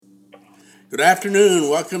Good afternoon.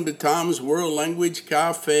 Welcome to Tom's World Language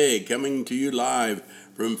Cafe, coming to you live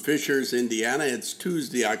from Fishers, Indiana. It's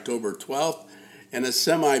Tuesday, October 12th, and a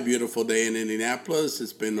semi-beautiful day in Indianapolis.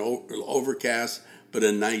 It's been overcast, but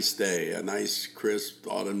a nice day, a nice, crisp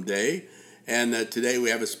autumn day. And today we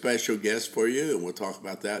have a special guest for you, and we'll talk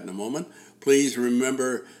about that in a moment. Please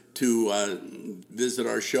remember to visit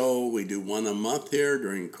our show. We do one a month here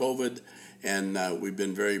during COVID. And we've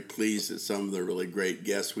been very pleased at some of the really great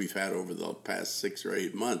guests we've had over the past 6 or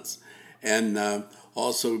 8 months. And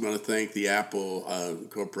also, we want to thank the Apple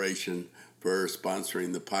Corporation for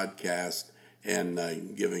sponsoring the podcast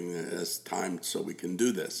and giving us time so we can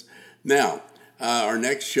do this. Now, our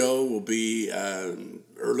next show will be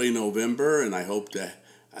early November, and I hope to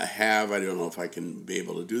have, I don't know if I can be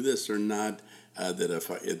able to do this or not, that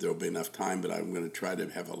if there will be enough time, but I'm going to try to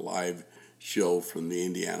have a live show from the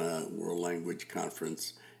Indiana World Language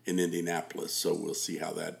Conference in Indianapolis. So we'll see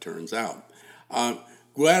how that turns out.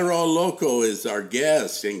 Guero Loco is our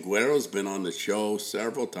guest, and Guero's been on the show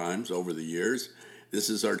several times over the years. This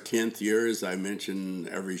is our 10th year, as I mentioned,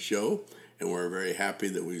 every show, and we're very happy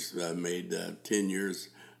that we've made 10 years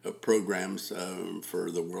of programs for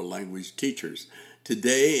the world language teachers.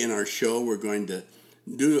 Today in our show, we're going to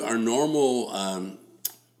do our normal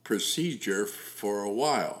procedure for a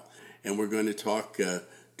while. And we're going to talk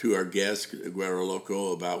to our guest, Guero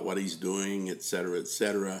Loco, about what he's doing, et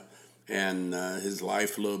cetera, and his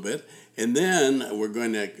life a little bit. And then we're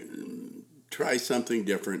going to try something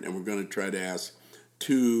different, and we're going to try to ask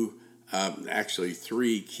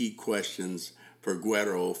three key questions for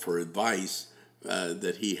Guero for advice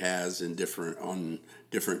that he has on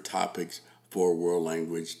different topics for world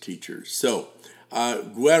language teachers. So,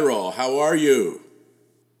 Guero, how are you?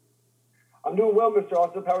 I'm doing well, Mr.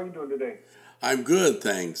 Ossoff. How are you doing today? I'm good,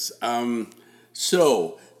 thanks.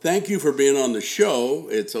 So, thank you for being on the show.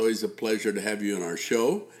 It's always a pleasure to have you on our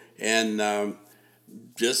show. And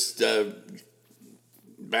just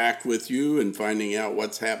back with you and finding out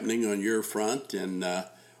what's happening on your front and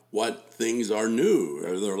what things are new.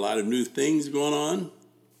 Are there a lot of new things going on?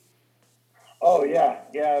 Oh, yeah.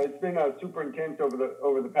 It's been super intense over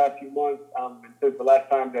the past few months. Since the last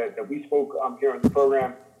time that we spoke here on the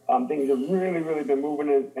program. Things have really been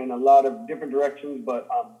moving in a lot of different directions, but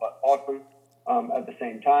awesome at the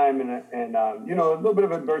same time. And a little bit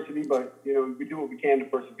of adversity, but we do what we can to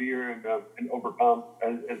persevere and overcome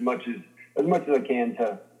as much as I can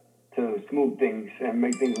to smooth things and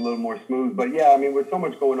make things a little more smooth. But yeah, I mean, with so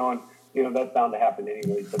much going on, that's bound to happen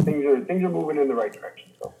anyway. But things are moving in the right direction.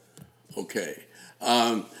 So. Okay,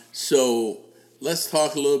 so let's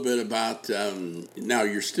talk a little bit about. Now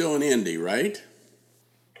you're still in Indy, right?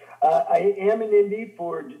 I am in Indy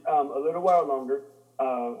for a little while longer.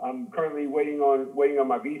 I'm currently waiting on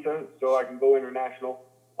my visa so I can go international,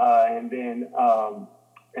 and then so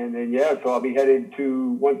I'll be headed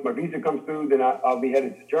to, once my visa comes through, then I'll be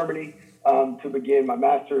headed to Germany to begin my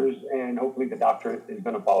master's, and hopefully the doctorate is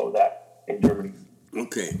going to follow that in Germany.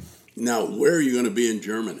 Okay. Now, where are you going to be in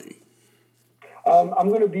Germany? I'm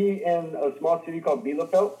going to be in a small city called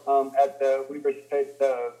Bielefeld at the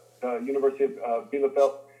University of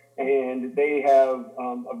Bielefeld. And they have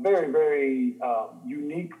a very, very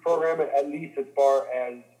unique program, at least as far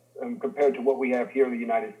as compared to what we have here in the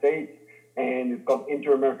United States. And it's called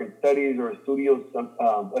Inter-American Studies, or Estudios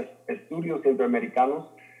Centroamericanos.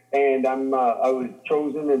 And I was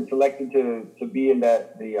chosen and selected to be in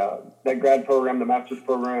that grad program, the master's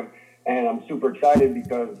program. And I'm super excited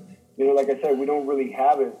because, like I said, we don't really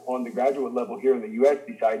have it on the graduate level here in the U.S.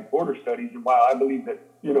 besides border studies. And while I believe that,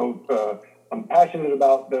 I'm passionate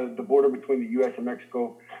about the border between the U.S. and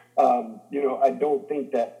Mexico. I don't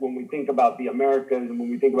think that when we think about the Americas and when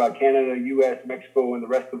we think about Canada, U.S., Mexico, and the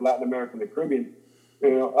rest of Latin America and the Caribbean,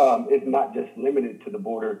 it's not just limited to the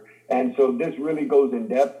border. And so this really goes in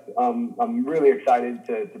depth. I'm really excited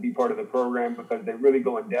to be part of the program because they really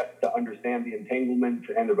go in depth to understand the entanglements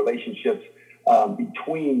and the relationships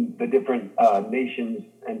between the different nations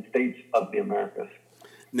and states of the Americas.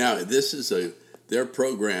 Now, their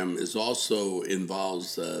program also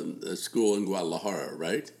involves a school in Guadalajara,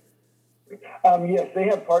 right? Yes, they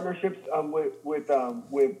have partnerships with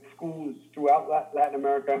schools throughout Latin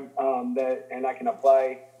America and I can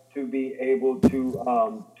apply to be able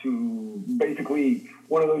to basically,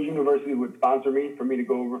 one of those universities would sponsor me for me to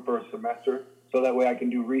go over for a semester, so that way I can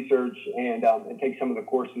do research and take some of the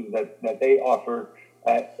courses that they offer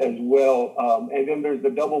as well. And then there's the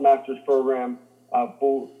double master's program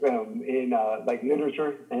in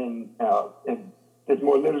literature and it's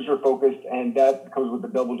more literature focused, and that comes with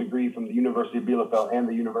a double degree from the University of Bielefeld and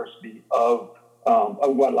the University of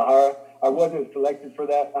Guadalajara. I wasn't selected for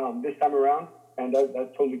that this time around, and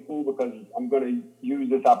that's totally cool because I'm going to use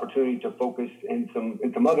this opportunity to focus in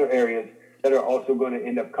some other areas that are also going to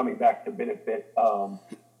end up coming back to benefit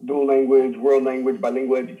dual language, world language,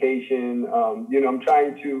 bilingual education. I'm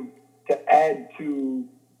trying to add to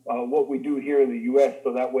what we do here in the U.S.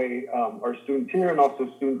 so that way our students here and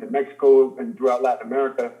also students in Mexico and throughout Latin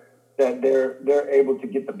America, that they're able to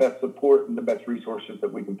get the best support and the best resources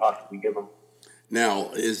that we can possibly give them.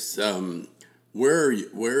 Now, is where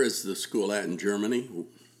is the school at in Germany?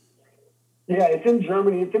 Yeah, it's in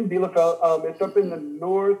Germany. It's in Bielefeld. It's up in the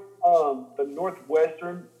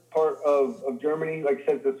northwestern part of Germany. Like I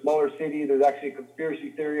said, it's a smaller city. There's actually a conspiracy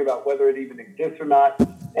theory about whether it even exists or not.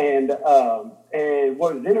 And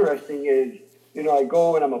what is interesting is, I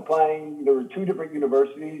go and I'm applying. There were two different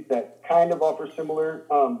universities that kind of offer similar,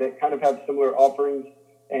 that kind of have similar offerings.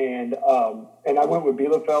 And I went with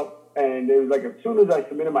Bielefeld. And it was like as soon as I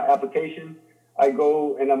submitted my application, I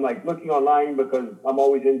go and I'm like looking online because I'm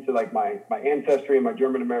always into like my ancestry and my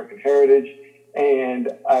German American heritage.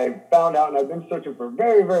 And I found out, and I've been searching for a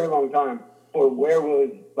very, very long time for where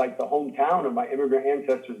was like the hometown of my immigrant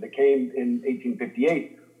ancestors that came in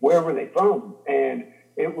 1858. Where were they from? And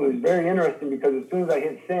it was very interesting because as soon as I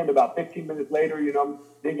hit send, about 15 minutes later, I'm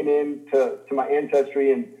digging into my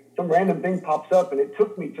ancestry and some random thing pops up, and it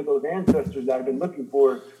took me to those ancestors that I've been looking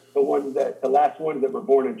for, the last ones that were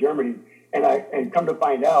born in Germany. And come to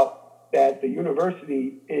find out that the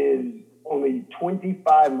university is only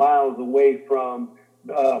 25 miles away from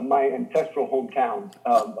my ancestral hometown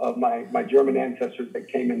of my German ancestors that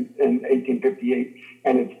came in 1858.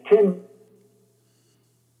 And it's 10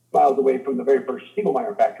 miles away from the very first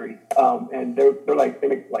Stiegelmeier factory. And they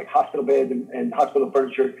make like hospital beds and hospital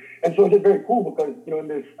furniture. And so it's just very cool because, in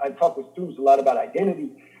this, I talk with students a lot about identity.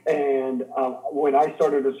 And when I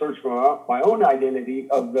started to search for my own identity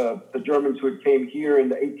of the Germans who had came here in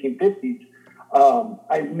the 1850s,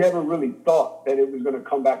 I never really thought that it was going to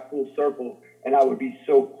come back full circle and I would be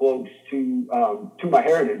so close to my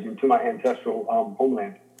heritage and to my ancestral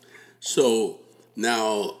homeland. So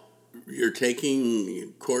now you're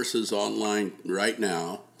taking courses online right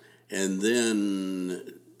now, and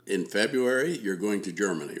then in February you're going to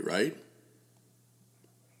Germany, right?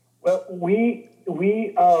 Well, we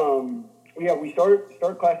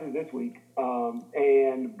start classes this week,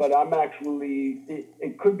 but I'm actually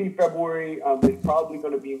it could be February. It's probably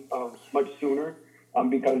going to be much sooner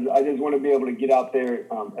because I just want to be able to get out there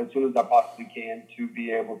as soon as I possibly can to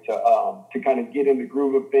be able to kind of get in the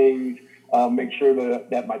groove of things. Make sure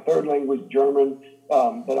that my third language, German,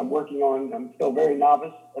 that I'm working on. I'm still very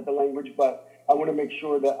novice at the language, but I want to make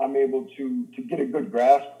sure that I'm able to get a good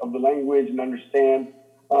grasp of the language and understand.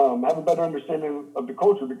 Have a better understanding of the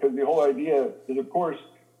culture, because the whole idea is, of course,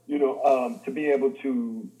 to be able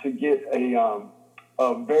to get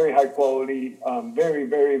a very high quality, very,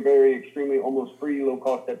 very, very extremely almost free, low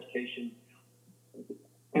cost education.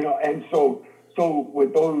 And so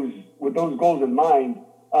with those goals in mind,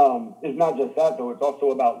 it's not just that though. It's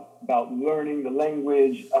also about learning the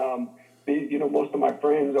language. Most of my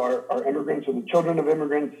friends are immigrants or the children of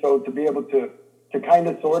immigrants, so to be able to kind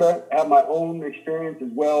of sort of have my own experience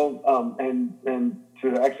as well, and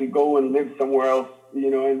to actually go and live somewhere else,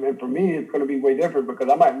 and for me, it's going to be way different because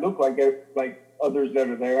I might look like others that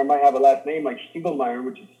are there. I might have a last name like Stiegelmeier,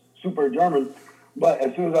 which is super German, but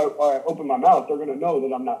as soon as I open my mouth, they're going to know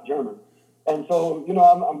that I'm not German. And so,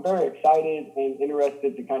 I'm very excited and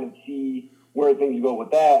interested to kind of see where things go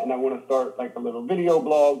with that. And I want to start like a little video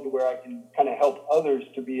blog where I can kind of help others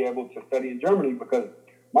to be able to study in Germany, because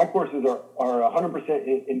my courses are 100%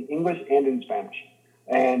 in English and in Spanish.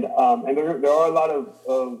 And there are a lot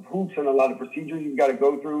of hoops and a lot of procedures you've got to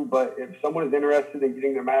go through. But if someone is interested in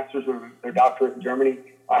getting their master's or their doctorate in Germany,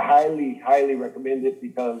 I highly, highly recommend it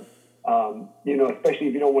because, especially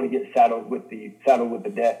if you don't want to get saddled with the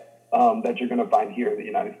debt that you're going to find here in the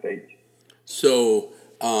United States. So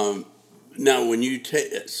now when you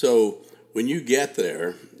get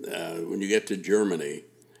there, when you get to Germany,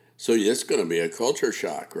 so it's going to be a culture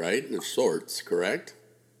shock, right? Of sorts, correct?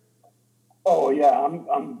 Oh yeah,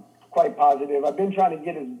 I'm quite positive. I've been trying to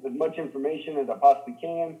get as much information as I possibly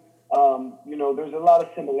can. There's a lot of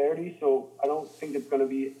similarities, so I don't think it's going to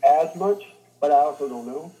be as much, but I also don't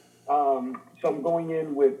know. So I'm going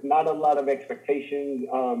in with not a lot of expectations.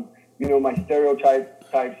 My stereotypes.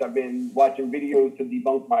 I've been watching videos to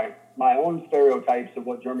debunk my own stereotypes of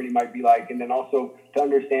what Germany might be like, and then also to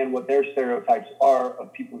understand what their stereotypes are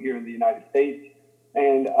of people here in the United States.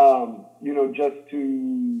 And, just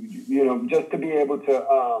to be able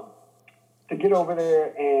to get over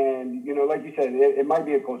there and, like you said, it might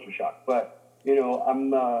be a culture shock, but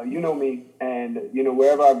I'm, you know me, and,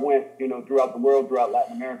 wherever I went, throughout the world, throughout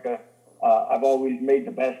Latin America, I've always made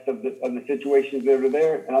the best of the situations that are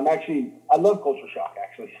there. And I love culture shock,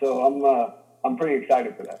 actually. So I'm pretty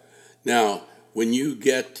excited for that. Now, when you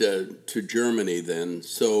get to Germany then,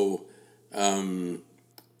 so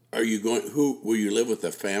are you going, will you live with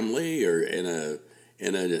a family or in a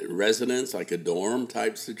residence, like a dorm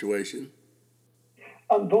type situation?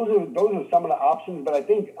 Those are some of the options, but I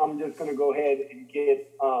think I'm just going to go ahead and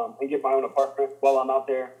get my own apartment while I'm out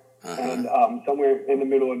there, and somewhere in the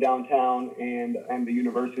middle of downtown and the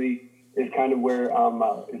university is kind of where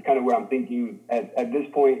I'm thinking at this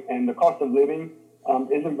point. And the cost of living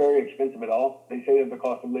isn't very expensive at all. They say that the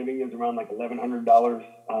cost of living is around like $1,100,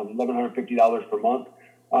 $1,150 per month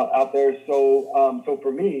out there. So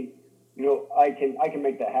for me, I can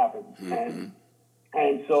make that happen. Mm-hmm.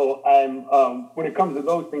 And so I'm, when it comes to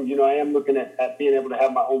those things, I am looking at being able to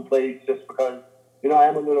have my own place just because, I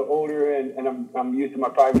am a little older and I'm used to my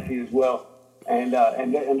privacy as well. And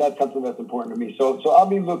that's something that's important to me. So I'll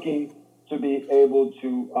be looking to be able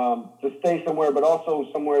to stay somewhere, but also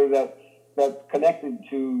somewhere that's connected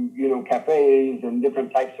to, cafes and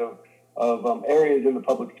different types of areas in the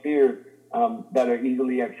public sphere that are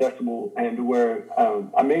easily accessible and where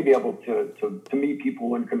I may be able to meet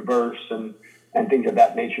people and converse and things of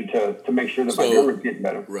that nature to make sure that my German's getting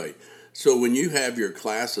better. Right. So when you have your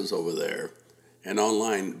classes over there and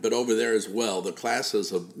online, but over there as well, the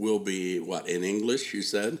classes will be, what, in English, you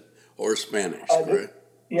said, or Spanish, correct?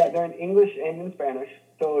 Yeah, they're in English and in Spanish.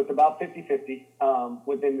 So it's about 50-50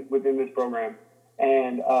 within this program.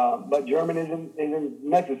 And but German isn't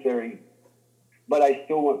necessary, but I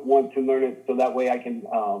still want to learn it so that way I can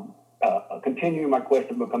continue my quest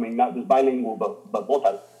of becoming not just bilingual, but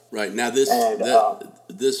multilingual. Right. Now,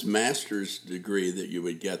 this master's degree that you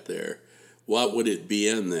would get there, what would it be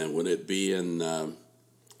in then? Would it be in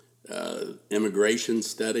immigration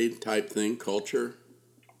study type thing, culture?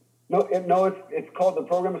 No. It's called, the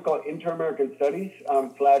program is called Inter-American Studies /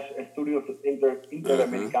 Estudios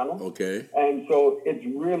Interamericanos. Okay. And so it's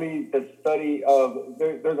really the study of,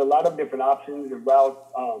 there's a lot of different options and routes.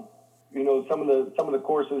 Some of the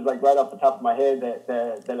courses, like right off the top of my head,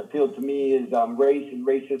 that appealed to me is race and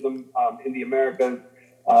racism in the Americas.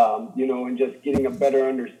 And just getting a better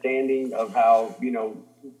understanding of how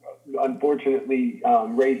unfortunately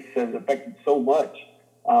race has affected so much,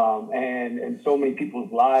 and so many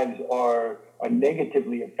people's lives are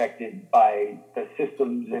negatively affected by the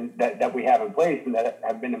systems that we have in place and that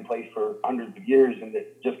have been in place for hundreds of years, and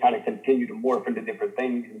that just kind of continue to morph into different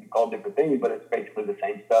things and be called different things, but it's basically the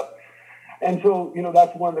same stuff. And so,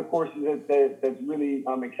 that's one of the courses that's really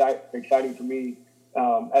exciting for me,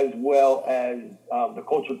 as well as the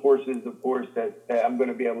culture courses, of course, that I'm going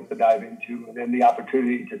to be able to dive into, and then the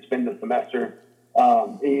opportunity to spend the semester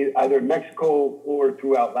either in Mexico or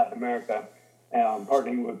throughout Latin America,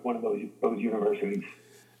 partnering with one of those universities.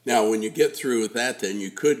 Now, when you get through with that, then you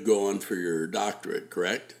could go on for your doctorate,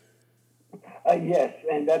 correct? Yes,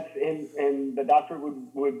 and the doctorate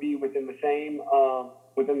would be within the same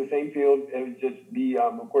field. It would just be,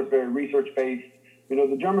 of course, very research-based.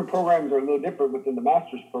 The German programs are a little different within the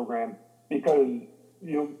master's program because,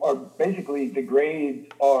 are basically the grades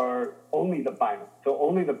are only the final. So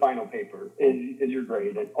only the final paper is your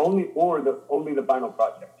grade, and only the final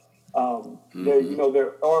project.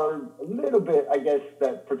 There are a little bit, I guess,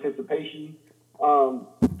 that participation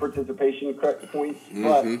correct points,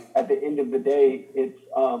 but at the end of the day, it's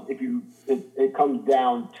it comes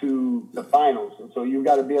down to the finals, and so you've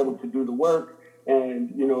got to be able to do the work,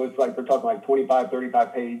 and it's like they're talking like 25,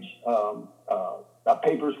 35 page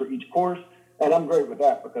papers for each course, and I'm great with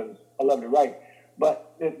that because I love to write,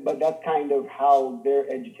 but that's kind of how their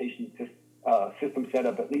education system set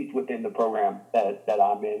up, at least within the program that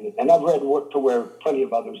I'm in, and I've read to where plenty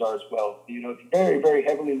of others are as well. It's very, very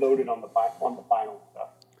heavily loaded on the final stuff.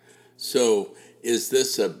 So, is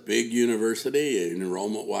this a big university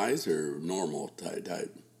enrollment-wise, or normal type?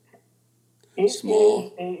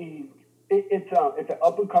 Small. It's an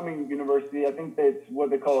up-and-coming university. I think that's what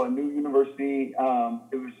they call a new university.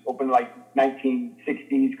 It was opened like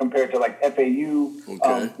 1960s compared to like FAU,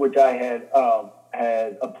 which I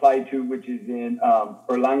had applied to, which is in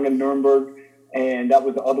Erlangen, Nuremberg, and that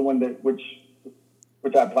was the other one which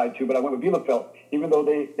I applied to. But I went with Bielefeld, even though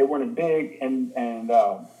they weren't as big and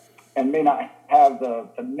may not have the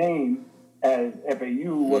name as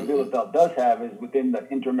FAU. What Bielefeld does have is within the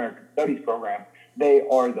Inter-American Studies program, they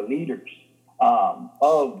are the leaders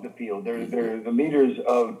of the field. They're the leaders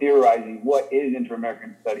of theorizing what is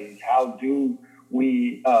Inter-American Studies. How do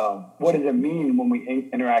we? What does it mean when we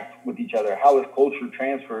interact with each other? How is culture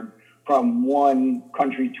transferred from one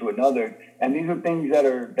country to another. And these are things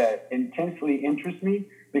that intensely interest me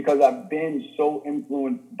because I've been so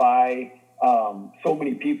influenced by so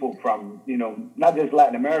many people from, not just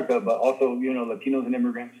Latin America, but also, Latinos and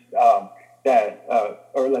immigrants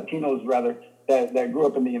or Latinos rather, that grew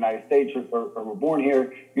up in the United States or were born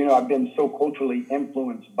here. I've been so culturally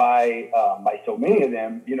influenced by so many of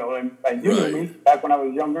them, and you knew me back when I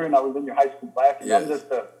was younger and I was in your high school class. And I'm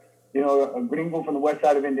just a gringo from the west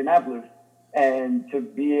side of Indianapolis, and to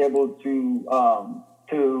be able to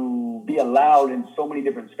be allowed in so many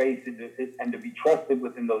different spaces and to be trusted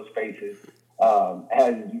within those spaces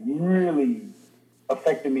has really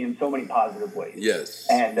affected me in so many positive ways. Yes.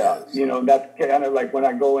 And, that's kind of like when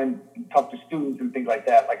I go and talk to students and things like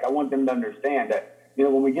that, like I want them to understand that,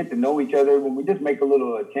 when we get to know each other, when we just make a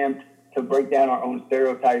little attempt to break down our own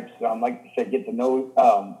stereotypes, like you said, get to know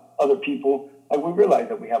other people, like we realize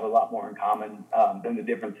that we have a lot more in common than the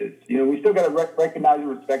differences. We still got to recognize and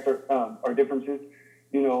respect our differences,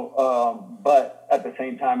 but at the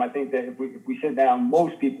same time, I think that if we sit down,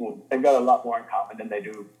 most people, they've got a lot more in common than they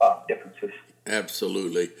do differences.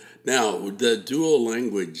 Absolutely. Now, the dual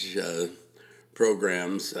language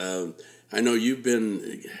programs, I know you've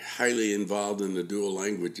been highly involved in the dual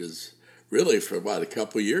languages really for about a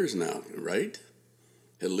couple years now, right?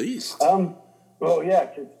 At least. Well, yeah,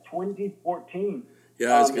 since 2014.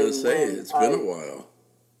 Yeah, I was going to say, it's been a while.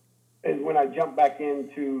 Is when I jumped back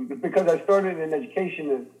into, because I started in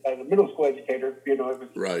education as a middle school educator. It was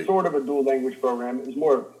sort of a dual language program. It was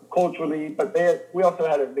more culturally, but we also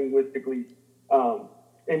had it linguistically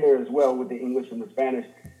in there as well with the English and the Spanish.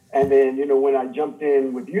 And then, when I jumped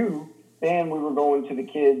in with you, then we were going to the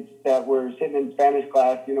kids that were sitting in Spanish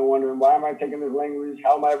class, wondering, why am I taking this language?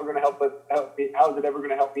 How am I ever going to help me? How is it ever going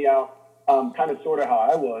to help me out? Kind of sort of how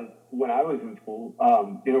I was when I was in school.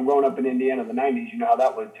 Growing up in Indiana in the 90s, how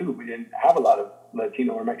that was too. We didn't have a lot of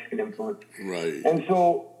Latino or Mexican influence. Right. And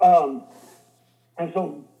so,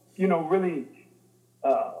 really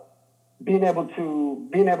being able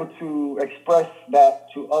to express that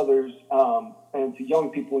to others and to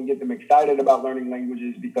young people and get them excited about learning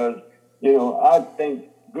languages, because I thank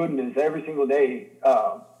goodness every single day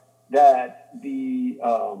that the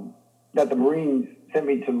Marines sent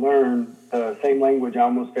me to learn the same language I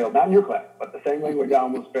almost failed, not in your class, but the same language I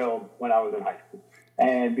almost failed when I was in high school.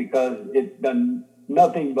 And because it's done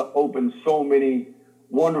nothing but open so many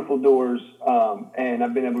wonderful doors, and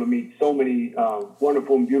I've been able to meet so many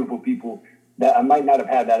wonderful and beautiful people that I might not have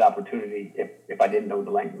had that opportunity if I didn't know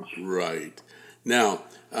the language. Right. Now,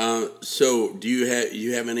 so do you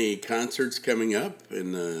have any concerts coming up?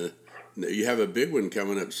 And you have a big one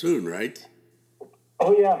coming up soon, right?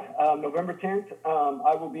 Oh, yeah. November 10th,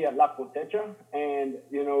 I will be at La Cosecha. And,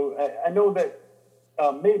 I know that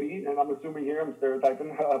maybe, and I'm assuming here I'm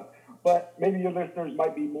stereotyping, but maybe your listeners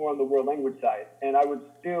might be more on the world language side. And I would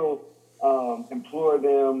still implore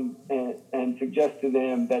them and suggest to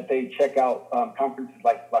them that they check out conferences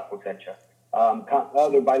like La Cosecha,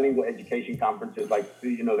 other bilingual education conferences like,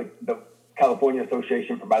 the California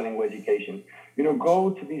Association for Bilingual Education. Go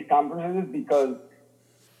to these conferences because,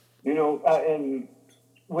 and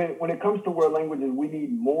when it comes to world languages, we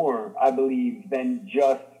need more, I believe, than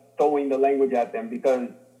just throwing the language at them, because,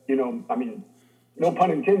 no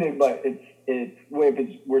pun intended, but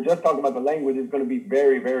we're just talking about the language, it's going to be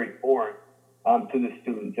very, very foreign to the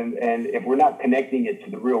students. And if we're not connecting it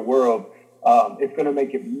to the real world, it's going to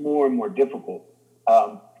make it more and more difficult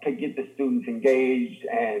to get the students engaged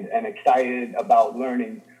and excited about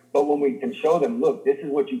learning. But when we can show them, look, this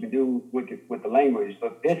is what you can do with the language.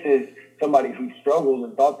 Look, this is somebody who struggled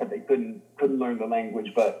and thought that they couldn't learn the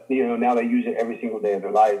language, but now they use it every single day of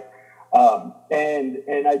their life.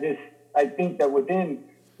 And I think that within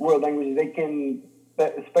world languages, they can,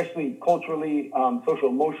 especially culturally, social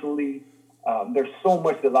emotionally, there's so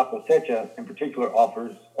much that La Cosecha in particular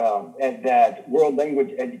offers, and that world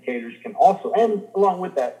language educators can also, and along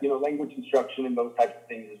with that, language instruction and those types of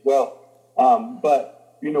things as well. But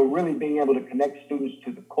really being able to connect students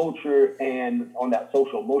to the culture and on that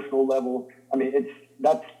social emotional level.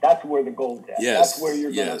 That's where the goal is at. Yes. That's where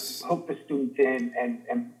you're going to hook the students in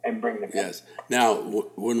and bring them in. Yes. Now,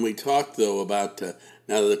 when we talk, though, about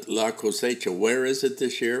now the La Cosecha, where is it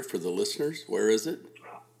this year for the listeners? Where is it?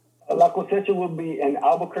 La Cosecha will be in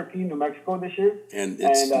Albuquerque, New Mexico this year. And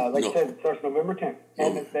I said, it starts November 10th.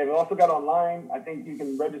 And they've also got online. I think you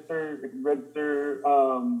can register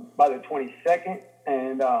by the 22nd.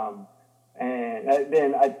 And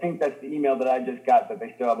then I think that's the email that I just got, that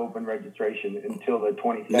they still have open registration until the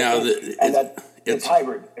 22nd. Now, it's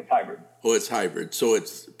hybrid. It's hybrid. Oh, it's hybrid. So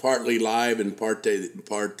it's partly live and part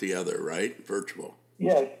the other, right? Virtual.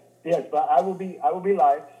 Yes. Yes, but I will be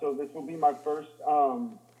live. So this will be my first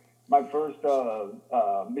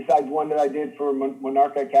besides one that I did for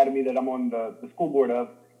Monarca Academy that I'm on the school board of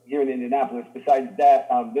here in Indianapolis. Besides that,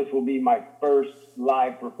 this will be my first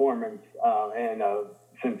live performance, and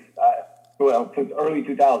since early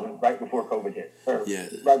 2000, right before COVID hit, or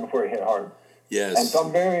Yes. right before it hit hard. Yes. And so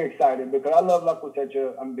I'm very excited because I love La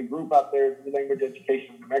Cosecha. The group out there, the Language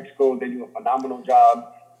Education in New Mexico, they do a phenomenal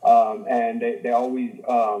job, and they're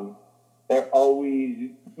always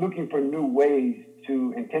looking for new ways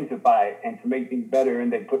to intensify and to make things better.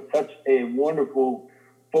 And they put such a wonderful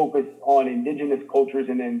focus on indigenous cultures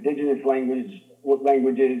and indigenous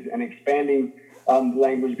languages and expanding the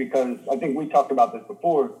language, because I think we talked about this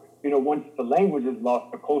before. Once the language is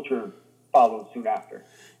lost, the culture follows soon after.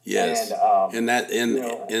 Yes, and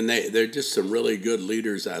they're just some really good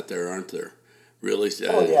leaders out there, aren't there? Really,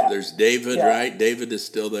 yeah. There's David, Yeah. right? David is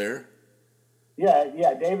still there.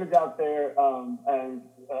 Yeah, David's out there, and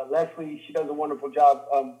Leslie, she does a wonderful job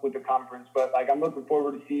with the conference. But I'm looking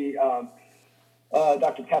forward to see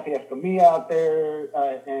Dr. Kathy Escamilla out there,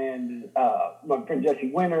 and my friend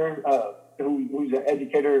Jesse Winter, who's an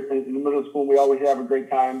educator in the middle school. We always have a great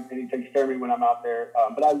time, and he takes care of me when I'm out there.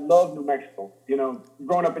 But I love New Mexico.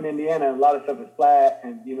 Growing up in Indiana, a lot of stuff is flat,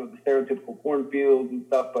 and the stereotypical cornfields and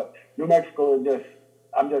stuff. But New Mexico is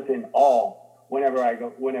I'm just in awe whenever I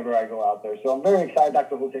go out there. So I'm very excited.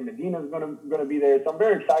 Dr. Jose Medina is going to be there. So I'm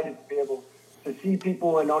very excited to be able to see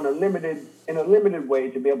people in a limited way,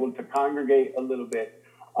 to be able to congregate a little bit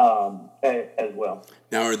as well.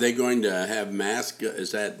 Now, are they going to have masks?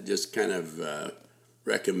 Is that just kind of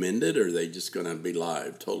recommended, or are they just going to be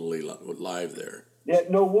totally live there? Yeah,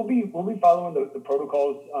 no, we'll be following the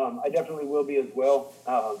protocols. I definitely will be as well,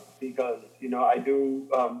 because I do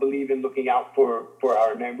believe in looking out for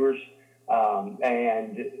our neighbors,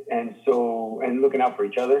 and looking out for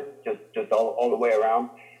each other, just all the way around.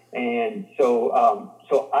 And so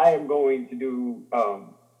I am going to do.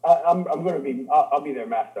 I'll be there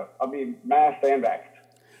masked up. I'll be masked and vaxxed.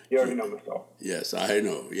 You already know myself. Yes, I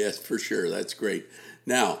know. Yes, for sure. That's great.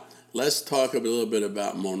 Now, let's talk a little bit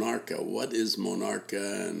about Monarca. What is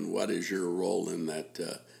Monarca, and what is your role in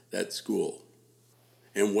that school?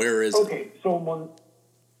 And where is it? Okay, so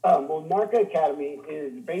Monarca Academy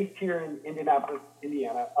is based here in Indianapolis,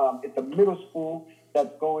 Indiana. It's a middle school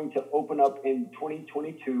that's going to open up in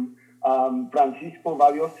 2022. Francisco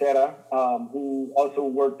Vallosera, who also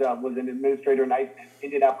was an administrator in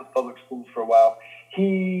Indianapolis Public Schools for a while.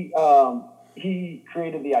 He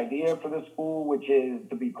created the idea for the school, which is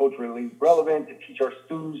to be culturally relevant, to teach our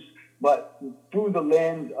students, but through the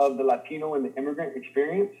lens of the Latino and the immigrant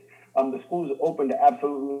experience. The school is open to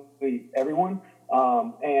absolutely everyone.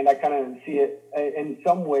 And I kind of see it in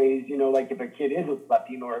some ways, if a kid is a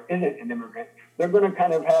Latino or isn't an immigrant, they're going to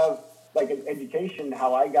kind of have an education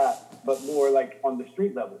how I got, but more on the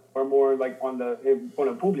street level, or more on the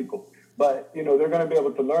público. But they're going to be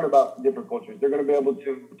able to learn about different cultures. They're going to be able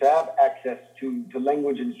to have access to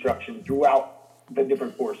language instruction throughout the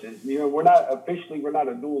different courses. We're not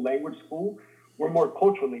a dual language school. We're more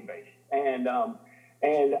culturally based. And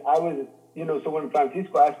I was, so when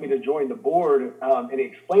Francisco asked me to join the board, and he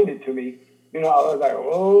explained it to me, I was like,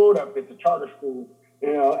 hold up, it's a charter school.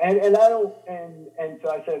 And so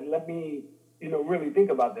I said, let me, really think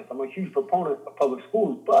about this. I'm a huge proponent of public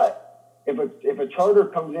schools, but if a charter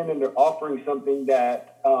comes in and they're offering something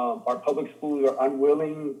that our public schools are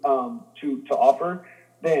unwilling to offer,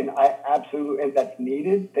 then and that's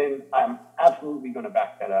needed, then I'm absolutely going to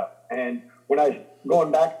back that up. And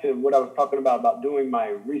going back to what I was talking about doing my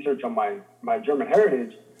research on my German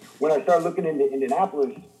heritage, when I started looking into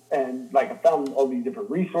Indianapolis, and I found all these different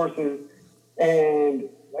resources, and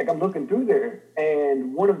I'm looking through there,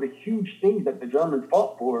 and one of the huge things that the Germans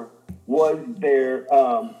fought for was their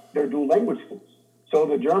dual language schools. So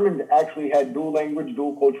the Germans actually had dual language,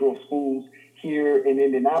 dual cultural schools here in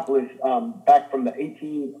Indianapolis back from the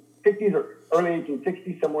 1850s or early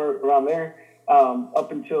 1860s, somewhere around there,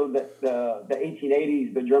 up until the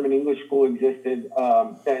 1880s. The German English school existed,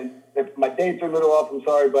 and if my dates are a little off, I'm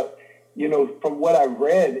sorry, but from what I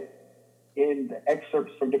read in the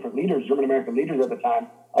excerpts from different leaders, German American leaders at the time,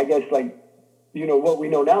 I guess what we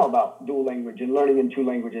know now about dual language and learning in two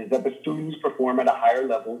languages, that the students perform at a higher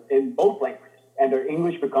level in both languages, and their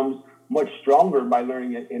English becomes much stronger by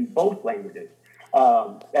learning it in both languages.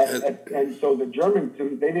 And so the German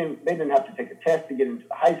students, they didn't have to take a test to get into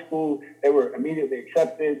the high school. They were immediately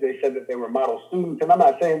accepted. They said that they were model students, and I'm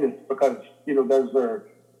not saying this because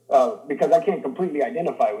because I can't completely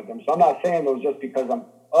identify with them. So I'm not saying those just because I'm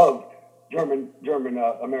of German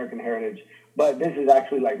American heritage, but this is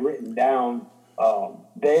actually written down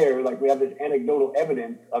there, like we have this anecdotal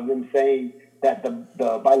evidence of them saying that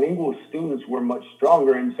the bilingual students were much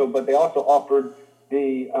stronger, and so, but they also offered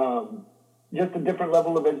the just a different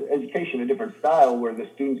level of education, a different style where the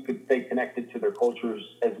students could stay connected to their cultures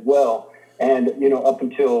as well. And, up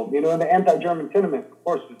until, the anti-German sentiment, of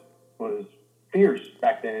course, was fierce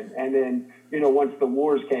back then. And then, once the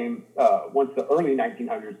wars came, once the early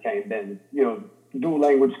 1900s came, then, dual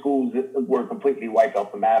language schools were completely wiped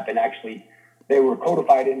off the map. And actually, they were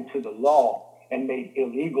codified into the law and made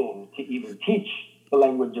illegal to even teach the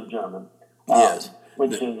language of German. Yes.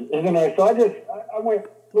 Which is interesting. So I went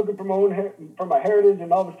looking for my heritage,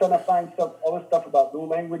 and all of a sudden I find all this stuff about dual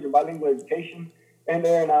language and bilingual education in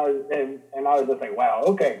there, and I was just like, wow,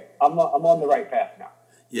 okay, I'm on the right path now.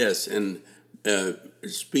 Yes, and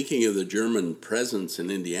speaking of the German presence in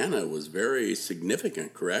Indiana, was very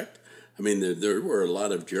significant, correct? I mean, there were a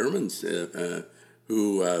lot of Germans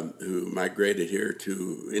who migrated here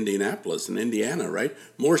to Indianapolis and Indiana, right?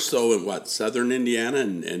 More so in southern Indiana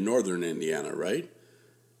and northern Indiana, right?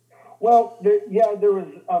 Well, there was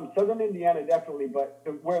southern Indiana definitely, but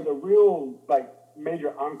where the real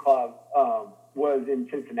major enclave was in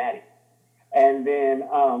Cincinnati, and then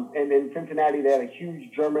Cincinnati, they had a huge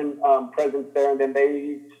German presence there, and then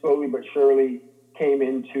they slowly but surely came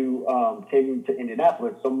into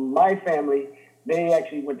Indianapolis. So my family, they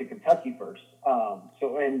actually went to Kentucky first,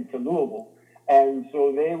 and to Louisville, and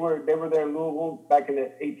so they were there in Louisville back in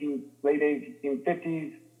the late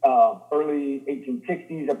 1850s. Early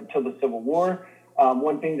 1860s up until the Civil War.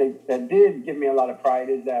 One thing that did give me a lot of pride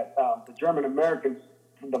is that the German Americans,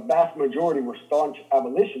 the vast majority, were staunch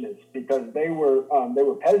abolitionists because they were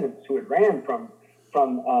peasants who had ran from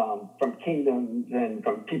kingdoms and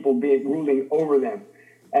from people ruling over them.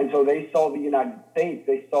 And so they saw the United States,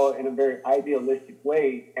 they saw it in a very idealistic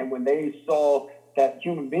way. And when they saw that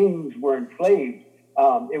human beings were enslaved,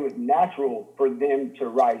 it was natural for them to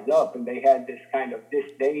rise up, and they had this kind of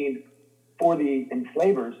disdain for the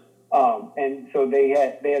enslavers, and so they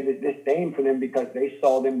had this disdain for them because they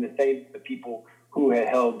saw them the same as the people who had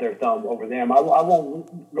held their thumb over them. I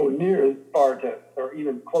won't go near as far to or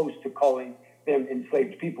even close to calling them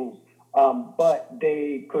enslaved peoples, but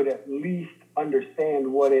they could at least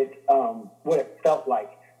understand what it felt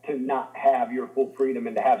like to not have your full freedom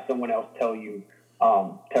and to have someone else tell you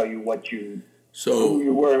what you. Who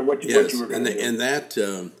you were and what you were going to do. And that,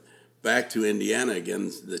 back to Indiana again,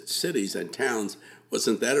 the cities and towns,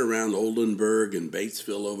 wasn't that around Oldenburg and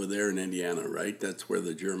Batesville over there in Indiana, right? That's where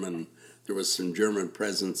there was some German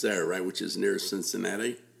presence there, right, which is near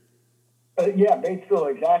Cincinnati? Yeah,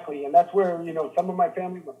 Batesville, exactly. And that's where, some of my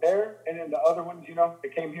family went there, and then the other ones, they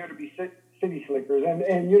came here to be city slickers.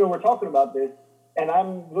 And we're talking about this, and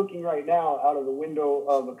I'm looking right now out of the window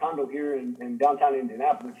of a condo here in downtown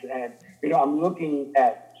Indianapolis, and I'm looking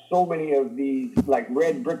at so many of these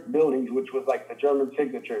red brick buildings, which was the German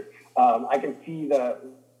signature. I can see the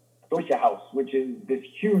Deutsche Haus, which is this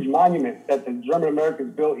huge monument that the German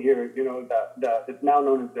Americans built here. It's now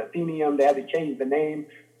known as the Athenaeum. They had to change the name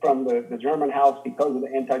from the German house because of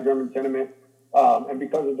the anti-German sentiment. And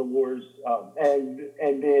because of the wars, but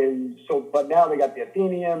now they got the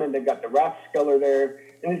Athenaeum and they've got the Rathskeller there,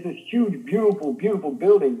 and it's this huge, beautiful, beautiful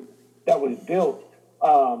building that was built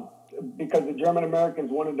because the German Americans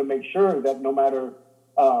wanted to make sure that no matter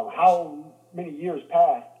how many years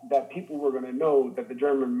passed, that people were going to know that the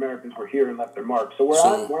German Americans were here and left their mark. So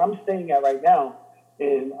where I'm staying at right now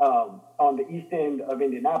on the east end of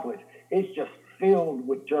Indianapolis, it's just filled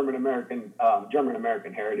with German American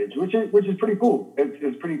heritage, which is pretty cool.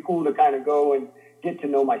 It's pretty cool to kind of go and get to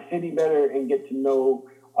know my city better and get to know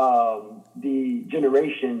the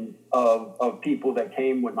generation of people that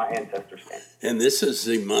came when my ancestors came. And this is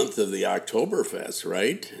the month of the Oktoberfest,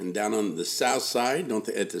 right? And down on the south side,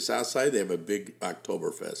 at the south side they have a big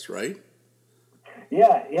Oktoberfest, right?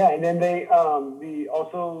 Yeah, and then they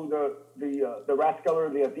also the Rathskeller,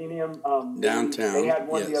 the Athenaeum downtown. They had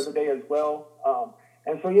one the other day as well,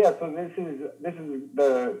 and so this is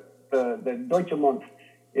the Deutsche Month,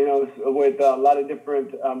 with a lot of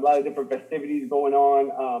different festivities going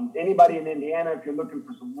on. Anybody in Indiana, if you're looking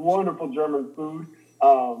for some wonderful German food,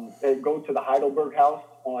 go to the Heidelberg House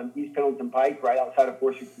on East Pendleton Pike, right outside of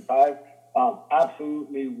 465.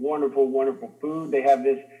 Absolutely wonderful, wonderful food. They have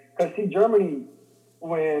this because Germany.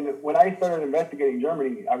 When I started investigating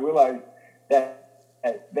Germany, I realized that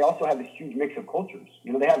they also have this huge mix of cultures.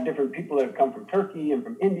 They have different people that have come from Turkey and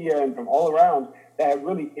from India and from all around that have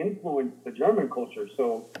really influenced the German culture.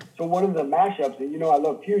 So one of the mashups, and I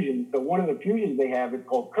love fusion. So one of the fusions they have is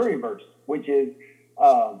called currywurst, which is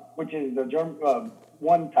the German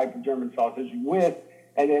one type of German sausage with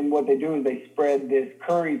And then what they do is they spread this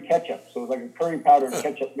curry ketchup. So it's like a curry powder and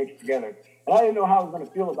ketchup mixed together. And I didn't know how I was going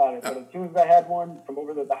to feel about it, but as soon as I had one from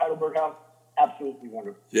over at the Heidelberg House, absolutely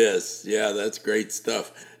wonderful. Yes, yeah, that's great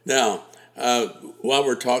stuff. Now, while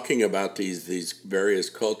we're talking about these various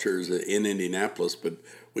cultures in Indianapolis, but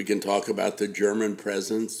we can talk about the German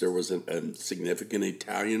presence. There was a significant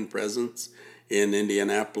Italian presence in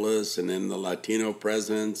Indianapolis, and in the Latino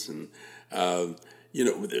presence, and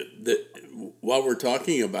while we're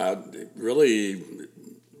talking about, it really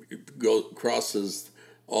crosses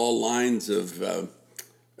all lines of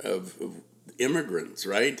immigrants,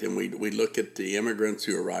 right? And we look at the immigrants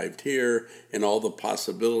who arrived here and all the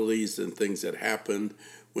possibilities and things that happened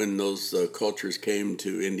when those cultures came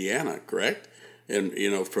to Indiana, correct? And,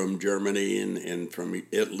 from Germany and from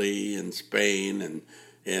Italy and Spain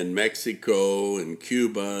and Mexico and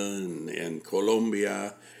Cuba and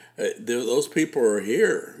Colombia. Those people are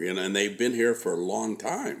here, and they've been here for a long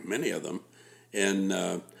time, many of them.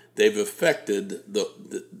 And they've affected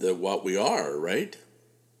the what we are, right?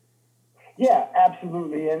 Yeah,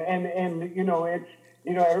 absolutely. And it's,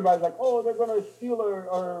 everybody's like, oh, they're going to steal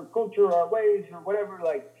our culture, our ways, or whatever.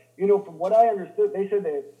 Like, from what I understood, they said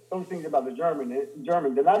that those things about the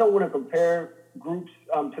Germans, and I don't want to compare groups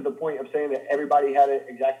to the point of saying that everybody had it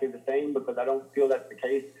exactly the same, because I don't feel that's the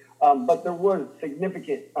case. But there was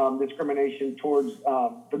significant discrimination towards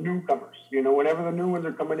the newcomers. Whenever the new ones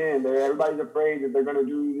are coming in, everybody's afraid that they're going to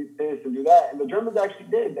do this and do that. And the Germans actually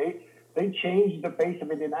did. They changed the face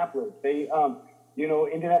of Indianapolis.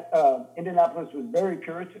 Indianapolis was very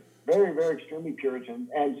Puritan, very, very extremely Puritan.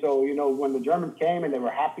 And so, when the Germans came and they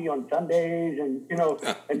were happy on Sundays and,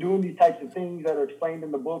 and doing these types of things that are explained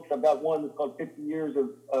in the books. I've got one that's called 50 Years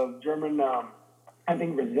of German, I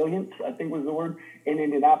think resilience, I think was the word, in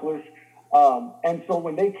Indianapolis. And so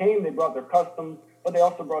when they came, they brought their customs, but they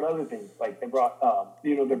also brought other things. Like they brought,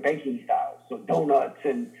 their baking styles, so donuts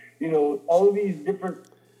and, all of these different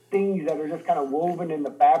things that are just kind of woven in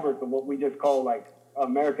the fabric of what we just call like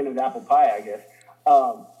American as apple pie, I guess.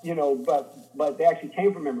 But they actually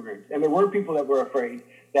came from immigrants, and there were people that were afraid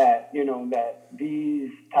that that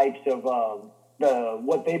these types of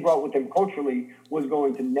what they brought with them culturally was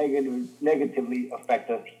going to negatively affect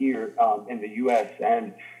us here in the U.S.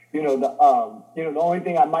 And the only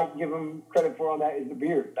thing I might give them credit for on that is the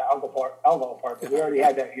beer, the alcohol part. But we already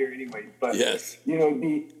had that here anyways. But yes,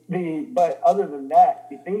 but other than that,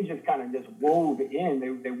 the things just kind of just wove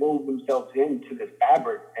in. They wove themselves into this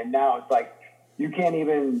fabric, and now it's like you can't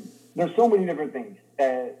even. There's so many different things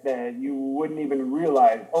that you wouldn't even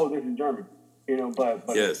realize. Oh, this is German, But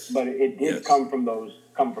yes. but it did come from those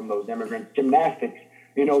immigrants. Gymnastics,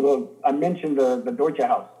 I mentioned the Deutsche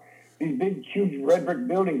Haus. These big, huge red brick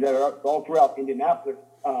buildings that are all throughout Indianapolis.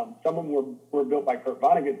 Some of them were built by Kurt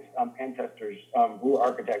Vonnegut's ancestors, who were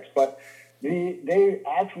architects. But they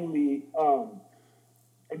actually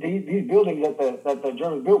these buildings that the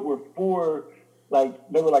Germans built were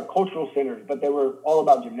they were like cultural centers, but they were all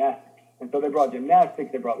about gymnastics. And so they brought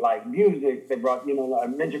gymnastics, they brought live music, they brought I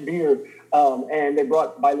mentioned beer, and they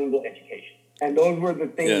brought bilingual education. And those were the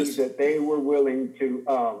things that they were willing to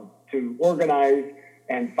organize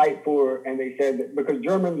and fight for. And they said that because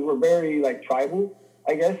Germans were very tribal,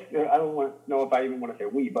 I guess. I don't know if I even want to say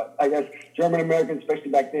we, but I guess German Americans,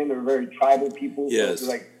 especially back then, they were very tribal people. Yes.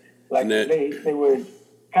 So they would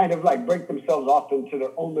kind of break themselves off into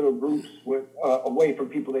their own little groups away from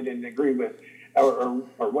people they didn't agree with, or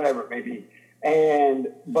whatever it may be.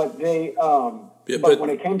 But when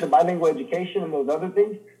it came to bilingual education and those other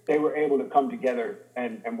things, they were able to come together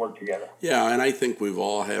and work together. Yeah, and I think we've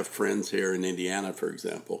all have friends here in Indiana, for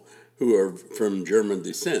example, who are from German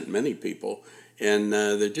descent, many people, and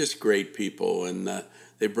they're just great people, and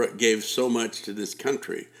they gave so much to this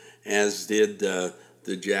country, as did the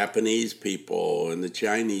Japanese people and the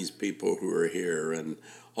Chinese people who are here, and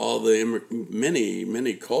all the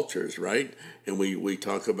many cultures, right? And we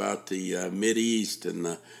talk about the Mideast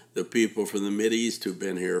and the people from the Mideast who've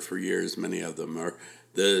been here for years, many of them, or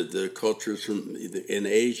the cultures in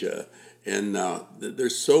Asia. And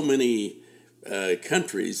there's so many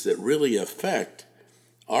countries that really affect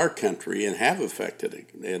our country and have affected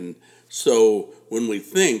it. And so when we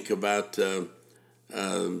think about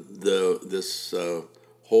this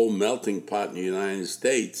whole melting pot in the United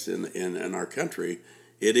States and in our country,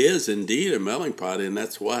 it is indeed a melting pot, and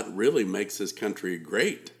that's what really makes this country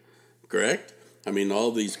great, correct? I mean,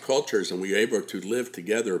 all these cultures, and we're able to live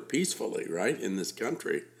together peacefully, right, in this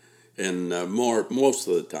country, and most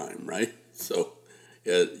of the time, right? So,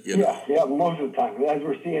 yeah, most of the time, as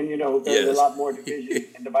we're seeing, there's a lot more division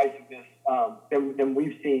and divisiveness than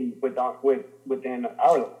we've seen within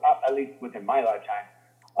our, at least within my lifetime.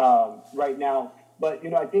 right now. But,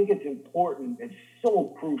 I think it's important, it's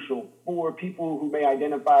so crucial for people who may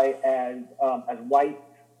identify as white,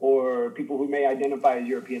 or people who may identify as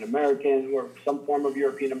European American, or some form of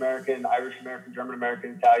European American, Irish American, German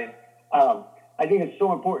American, Italian. I think it's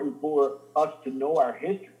so important for us to know our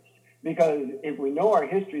histories, because if we know our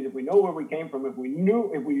histories, if we know where we came from, if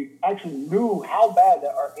we actually knew how bad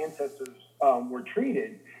that our ancestors were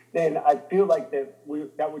treated, then I feel like that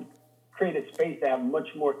would create a space to have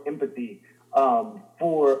much more empathy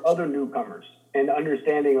for other newcomers, and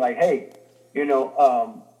understanding like, hey,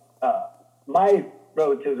 my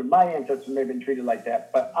relatives or my ancestors may have been treated like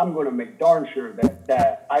that, but I'm going to make darn sure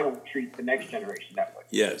that I don't treat the next generation that way.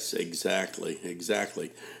 Yes, exactly.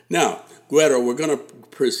 Now, Guero, we're going to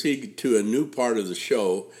proceed to a new part of the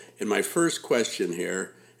show. And my first question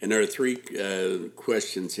here, and there are three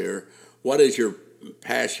questions here. What is your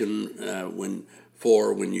passion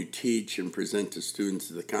when you teach and present to students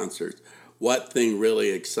at the concerts? What thing really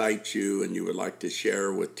excites you and you would like to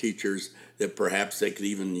share with teachers that perhaps they could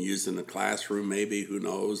even use in the classroom, maybe, who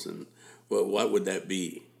knows? And what would that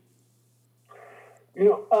be?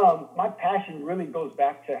 My passion really goes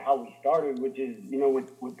back to how we started, which is,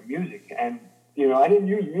 with the music. And, I didn't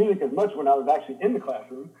use music as much when I was actually in the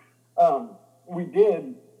classroom. We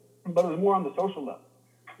did, but it was more on the social level.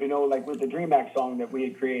 Like with the Dream Act song that we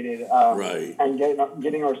had created, right, and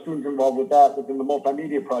getting our students involved with that within the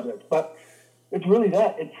multimedia project. But it's really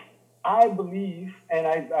that. I believe, and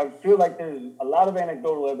I feel like there's a lot of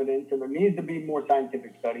anecdotal evidence, and there needs to be more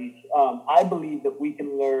scientific studies. I believe that we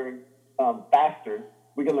can learn faster,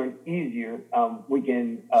 we can learn easier, we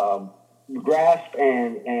can grasp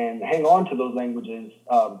and hang on to those languages,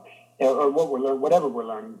 or whatever we're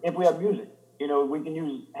learning, if we have music. We can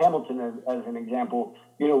use Hamilton as an example,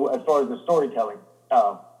 as far as the storytelling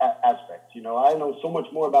aspect. I know so much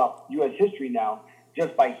more about U.S. history now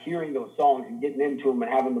just by hearing those songs and getting into them and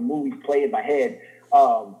having the movie play in my head.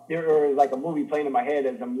 There is like a movie playing in my head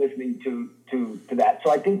as I'm listening to that.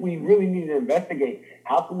 So I think we really need to investigate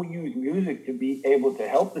how can we use music to be able to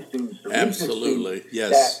help the students. Absolutely,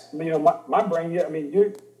 yes. That, my brain,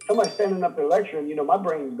 somebody standing up there lecturing, my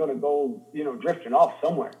brain is going to go, drifting off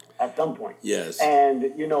somewhere at some point. Yes.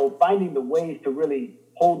 And, finding the ways to really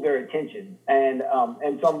hold their attention. And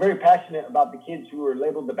so I'm very passionate about the kids who are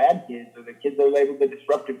labeled the bad kids, or the kids that are labeled the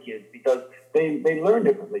disruptive kids, because they learn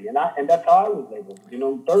differently. And that's how I was labeled.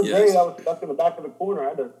 Third grade, I was stuck in the back of the corner. I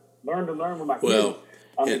had to learn with my kids.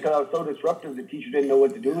 Because I was so disruptive, the teacher didn't know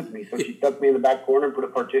what to do with me. So she stuck me in the back corner and put a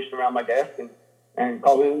partition around my desk and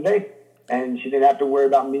called it a day. And she didn't have to worry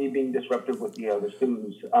about me being disruptive with the other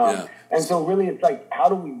students. And so really it's like, how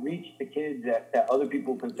do we reach the kids that other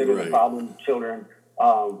people consider the problem children,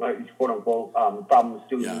 quote unquote, problem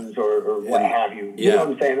students, or what have you. You know what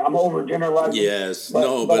I'm saying? I'm overgeneralizing. Yes,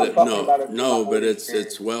 but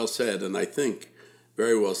it's well said, and I think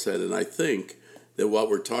very well said, and I think that what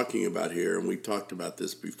we're talking about here, and we've talked about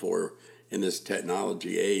this before in this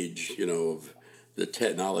technology age, of the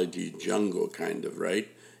technology jungle, kind of, right?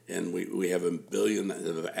 And we have a billion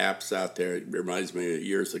of apps out there. It reminds me of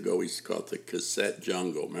years ago, we used to call it the cassette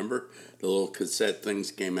jungle. Remember? The little cassette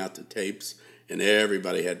things came out, the tapes, and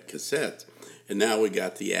everybody had cassettes. And now we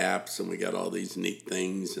got the apps, and we got all these neat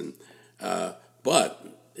things. And but,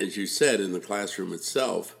 as you said, in the classroom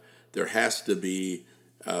itself, there has to be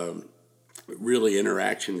really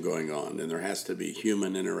interaction going on, and there has to be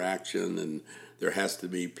human interaction, and there has to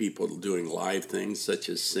be people doing live things such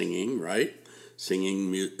as singing, right?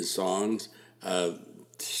 Singing songs,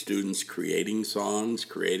 students creating songs,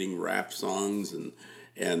 creating rap songs,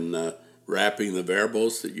 and rapping the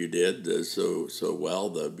verbos that you did so well,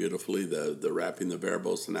 beautifully, the rapping the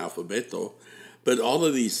verbos in alfabeto. But all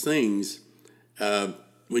of these things,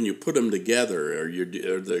 when you put them together, or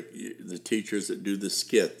the teachers that do the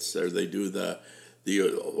skits, or they do the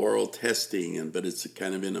oral testing, but it's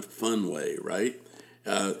kind of in a fun way, right?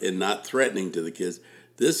 And not threatening to the kids.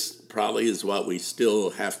 This probably is what we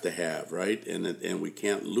still have to have, right? And we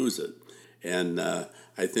can't lose it. And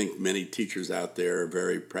I think many teachers out there are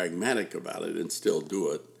very pragmatic about it and still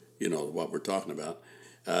do it, what we're talking about.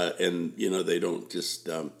 And they don't just,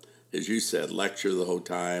 as you said, lecture the whole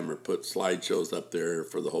time or put slideshows up there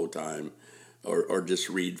for the whole time, or just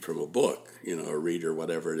read from a book, or read or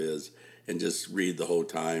whatever it is, and just read the whole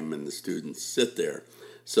time and the students sit there.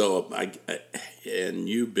 So and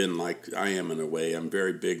you've been like I am in a way. I'm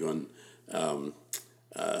very big on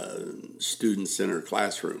student-centered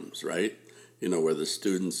classrooms, right? Where the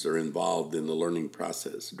students are involved in the learning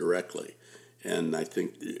process directly. And I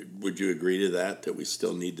think, would you agree to that we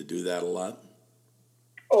still need to do that a lot?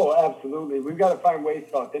 Oh, absolutely. We've got to find ways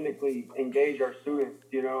to authentically engage our students.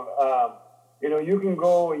 You can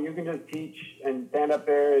go and you can just teach and stand up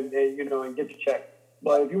there and get your check.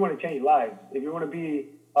 But if you want to change lives, if you want to be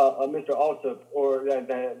a Mr. Alsop or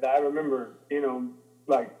that I remember,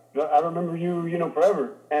 like I remember you,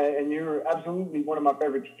 forever, and you're absolutely one of my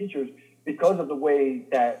favorite teachers because of the way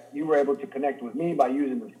that you were able to connect with me by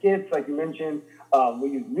using the skits, like you mentioned. We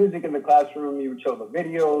used music in the classroom. You would show the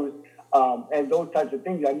videos. And those types of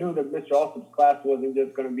things. I knew that Mr. Alsop's class wasn't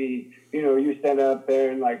just going to be, you stand up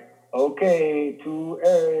there and like, okay, two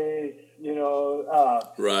A's,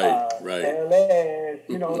 Right. LS,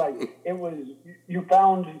 like it was, you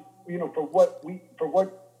found, for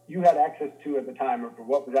what you had access to at the time or for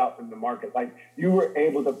what was out in the market, like you were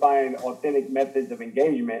able to find authentic methods of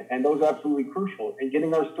engagement. And those are absolutely crucial in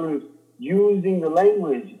getting our students using the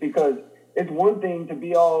language, because it's one thing to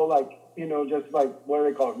be all like, just like, what do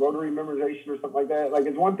they call it, rotary memorization or something like that. Like,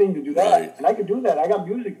 it's one thing to do that, right. and I could do that. I got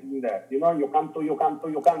music to do that. Yo canto, yo canto,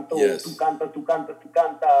 yo canto, Yes. tú cantas, tú cantas, tú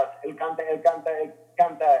cantas, él canta, él canta, él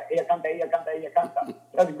canta, ella canta, ella canta, ella canta.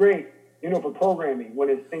 That's great, for programming when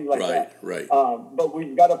it's things like that. Right. But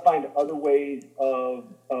we've got to find other ways of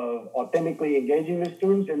authentically engaging the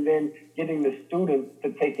students and then getting the students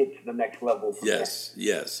to take it to the next level. Yes,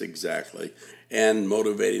 exactly. And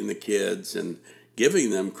motivating the kids and giving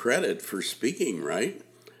them credit for speaking, right?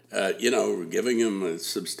 Giving them a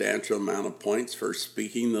substantial amount of points for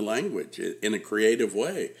speaking the language in a creative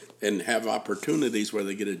way and have opportunities where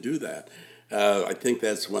they get to do that. I think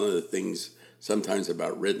that's one of the things sometimes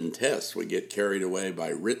about written tests. We get carried away by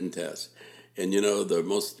written tests. And, the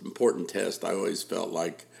most important test I always felt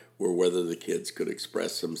like were whether the kids could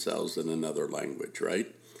express themselves in another language,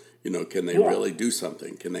 right? Can they really do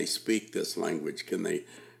something? Can they speak this language? Can they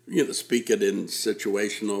speak it in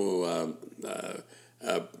situational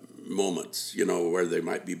moments, where they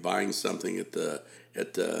might be buying something at the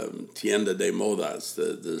Tienda de Modas,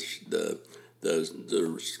 the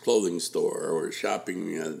clothing store, or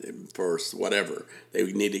shopping for whatever.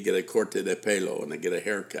 They need to get a corte de pelo and they get a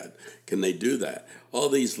haircut. Can they do that? All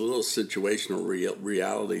these little situational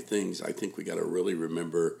reality things, I think we got to really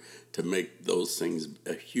remember to make those things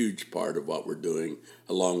a huge part of what we're doing,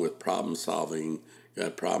 along with problem solving,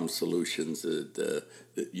 problem solutions that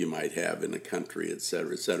you might have in a country, et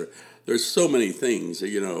cetera, et cetera. There's so many things,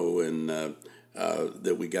 and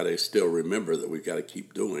that we got to still remember that we've got to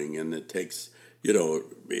keep doing, and it takes,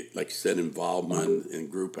 like you said, involvement in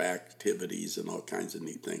group activities and all kinds of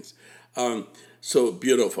neat things. So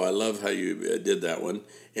beautiful. I love how you did that one.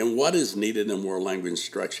 And what is needed in world language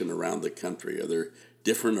instruction around the country? Are there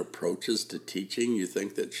different approaches to teaching you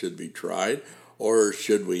think that should be tried, or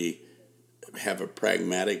should we have a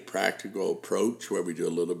pragmatic, practical approach where we do a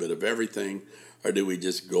little bit of everything, or do we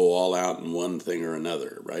just go all out in one thing or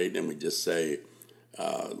another, right? And we just say,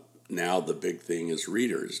 now the big thing is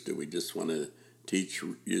readers. Do we just want to teach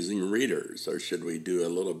using readers, or should we do a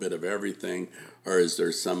little bit of everything, or is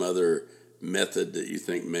there some other method that you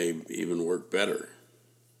think may even work better?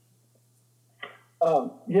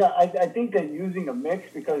 I think that using a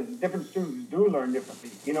mix, because different students do learn differently.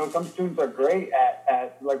 Some students are great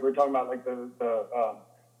at like we're talking about, like the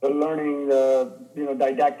learning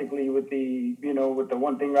didactically with the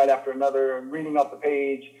one thing right after another, and reading off the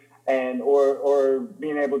page, and or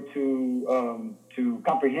being able to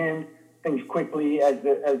comprehend things quickly as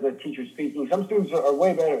the teacher's speaking. Some students are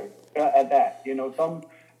way better at that.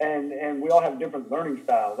 And we all have different learning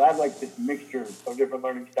styles. I have like this mixture of different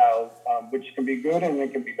learning styles, which can be good and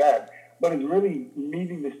it can be bad. But it's really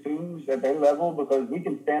meeting the students at their level, because we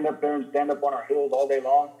can stand up there and stand up on our heels all day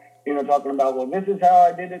long, talking about, well, this is how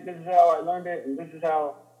I did it, this is how I learned it, and this is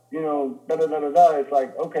how, da-da-da-da-da. It's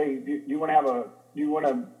like, okay, do you want to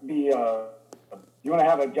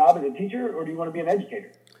have a job as a teacher, or do you want to be an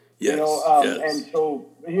educator? Yes, yes. And so,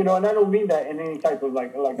 and I don't mean that in any type of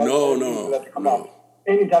like no.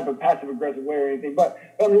 Any type of passive aggressive way or anything, but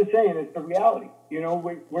I'm just saying it's the reality.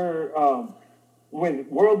 We're with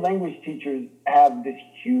world language teachers have this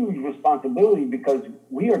huge responsibility, because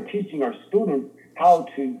we are teaching our students how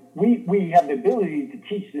to. We have the ability to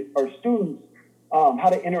teach our students how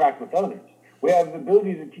to interact with others. We have the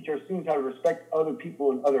ability to teach our students how to respect other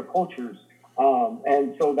people and other cultures.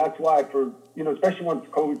 And so that's why, for especially once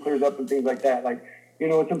COVID clears up and things like that,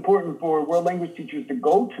 it's important for world language teachers to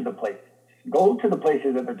go to the places. Go to the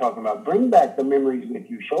places that they're talking about. Bring back the memories with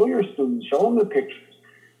you. Show your students. Show them the pictures.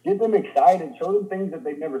 Get them excited. Show them things that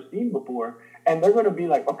they've never seen before. And they're going to be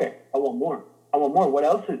like, okay, I want more. I want more. What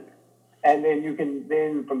else is there? And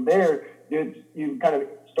then from there, you kind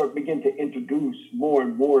of begin to introduce more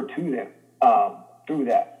and more to them through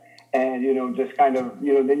that. and just kind of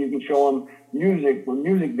then you can show them music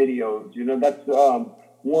videos. That's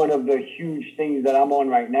one of the huge things that I'm on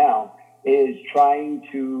right now, is trying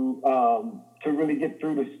to really get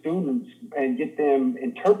through to students and get them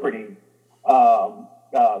interpreting the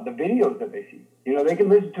videos that they see. They can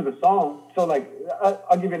listen to the song. So, like,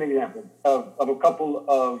 I'll give you an example of a couple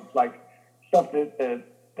of, like, stuff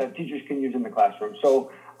that teachers can use in the classroom.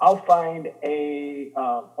 So I'll find a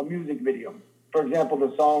music video. For example,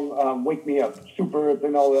 the song "Wake Me Up," super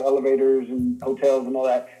in all the elevators and hotels and all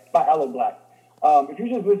that. It's by Aloe Black. If you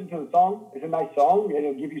just listen to the song, it's a nice song.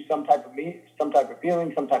 It'll give you some type of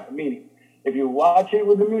feeling, some type of meaning. If you watch it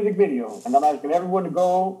with the music video, and I'm asking everyone to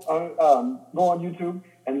go on YouTube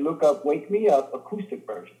and look up "Wake Me Up" acoustic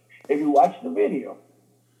version. If you watch the video,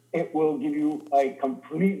 it will give you a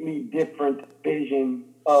completely different vision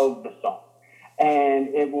of the song.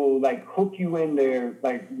 And it will, like, hook you in there,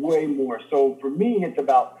 like, way more. So for me, it's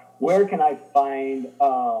about where can I find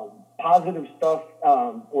positive stuff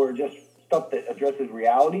or just stuff that addresses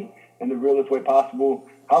reality in the realest way possible.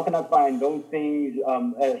 How can I find those things,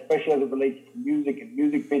 especially as it relates to music and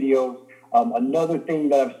music videos? Another thing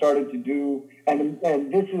that I've started to do, and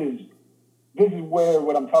this is where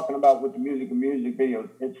what I'm talking about with the music and music videos,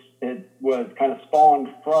 it was kind of spawned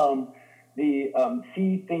from the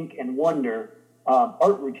See, Think, and Wonder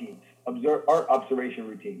art routines, art observation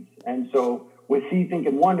routines. And so with See, Think,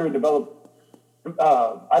 and Wonder,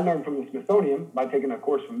 I learned from the Smithsonian by taking a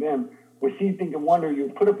course from them. With See, Think, and Wonder,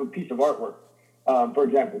 you put up a piece of artwork. For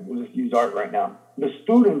example, we'll just use art right now. The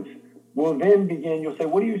students will then begin, you'll say,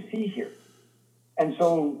 what do you see here? And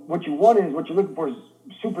so what you're looking for is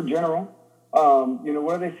super general.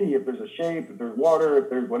 What do they see? If there's a shape, if there's water, if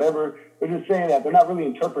there's whatever, they're just saying that. They're not really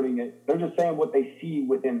interpreting it. They're just saying what they see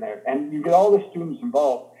within there. And you get all the students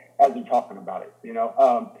involved as they're talking about it,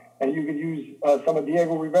 and you could use some of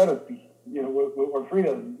Diego Rivera's pieces, or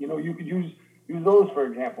Frida, you could use those, for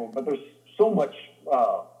example. But there's so much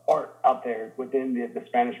art out there within the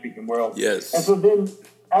Spanish-speaking world. Yes. And so then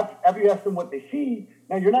after you ask them what they see,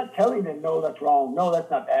 now you're not telling them, no, that's wrong. No,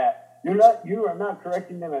 that's not that. You are not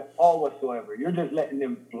correcting them at all whatsoever. You're just letting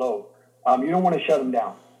them flow. You don't want to shut them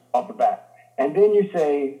down off the bat. And then you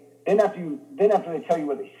say, after they tell you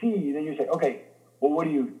what they see, then you say, okay, well, what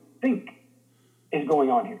do you think is going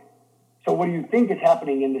on here? So what do you think is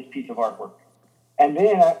happening in this piece of artwork? And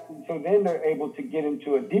then they're able to get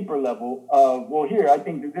into a deeper level of, well, here, I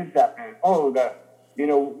think that this is happening. Oh,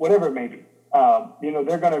 whatever it may be.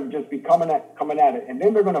 They're going to just be coming at it, and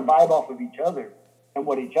then they're going to vibe off of each other and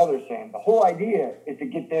what each other's saying. The whole idea is to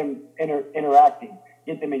get them interacting,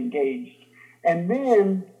 get them engaged. And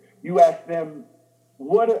then you ask them,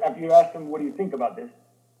 after you ask them, what do you think about this?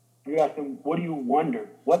 You ask them, what do you wonder?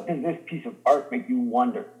 What does this piece of art make you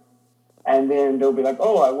wonder? And then they'll be like,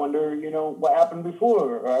 oh, I wonder, what happened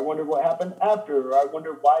before, or I wonder what happened after, or I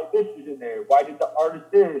wonder why this is in there. Why did the artist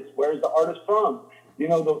this? Where's the artist from?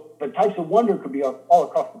 The types of wonder could be all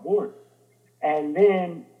across the board. And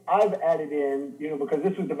then I've added in, because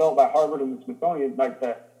this was developed by Harvard and the Smithsonian, like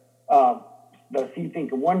the See,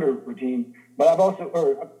 Think, and Wonder routine. But I've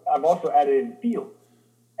also added in feel,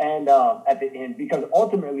 and at the end, because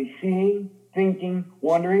ultimately seeing, thinking,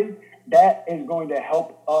 wondering, that is going to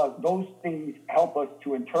help us. Those things help us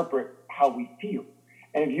to interpret how we feel.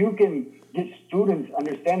 And if you can get students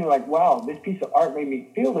understanding, like, wow, this piece of art made me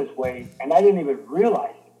feel this way, and I didn't even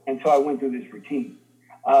realize it until I went through this routine.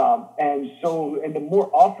 And the more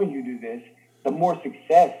often you do this, the more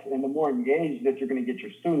success and the more engaged that you're going to get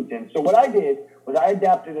your students in. So what I did was I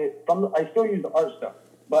adapted it I still use the art stuff,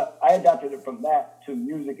 but I adapted it from that to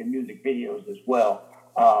music and music videos as well,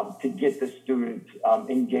 to get the students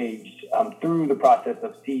engaged through the process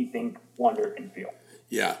of see, think, wonder, and feel.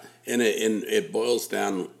 Yeah, and it boils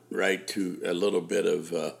down right to a little bit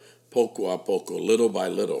of poco a poco, little by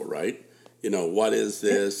little, right? What is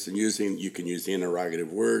this? And you can use the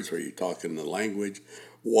interrogative words where you talk in the language.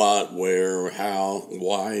 What, where, how,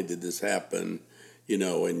 why did this happen?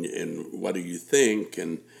 And what do you think?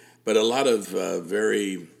 But a lot of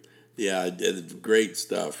great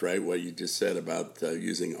stuff, right? What you just said about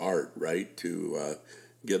using art, right, to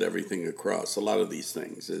get everything across. A lot of these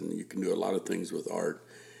things, and you can do a lot of things with art.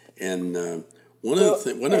 And also,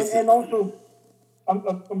 I'm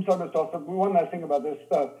sorry, Mr. Austin, one last thing about this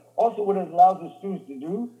stuff. Also, what it allows the students to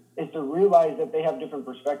do is to realize that they have different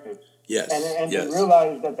perspectives. Yes. And yes. to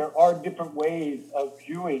realize that there are different ways of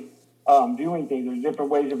viewing things. There's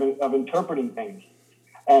different ways of interpreting things.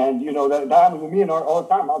 And that happens with me and art all the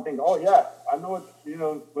time. I'll think, oh yeah, I know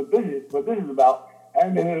what this is about,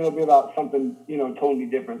 and then it'll be about something totally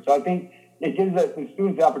different. So I think it gives the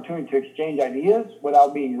students the opportunity to exchange ideas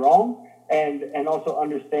without being wrong, and also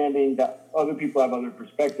understanding that other people have other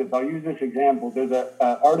perspectives. I'll use this example. There's an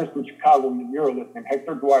artist from Chicago, a muralist named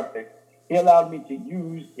Hector Duarte. He allowed me to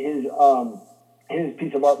use his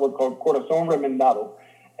piece of artwork called Corazón Remendado.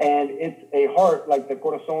 And it's a heart like the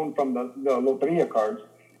corazón from the Loteria cards.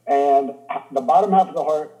 And the bottom half of the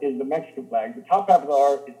heart is the Mexican flag. The top half of the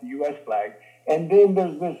heart is the U.S. flag. And then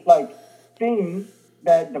there's this like thing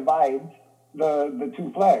that divides the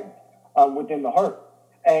two flags within the heart.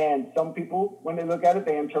 And some people, when they look at it,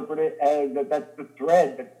 they interpret it as that's the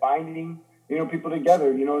thread that's binding, people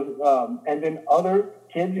together, and then other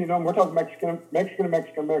kids, we're talking Mexican and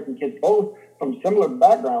Mexican American kids, both from similar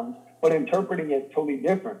backgrounds, but interpreting it totally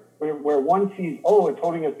different. Where one sees, oh, it's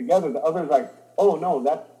holding us together, the other's like, oh no,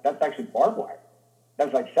 that's actually barbed wire.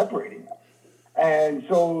 That's like separating us. And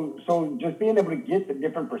so just being able to get the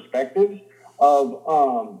different perspectives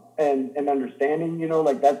of and understanding,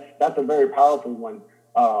 that's a very powerful one.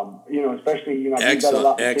 Especially, I think that a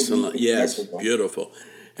lot of excellent, yes, Mexico. Beautiful.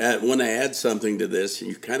 When I add something to this,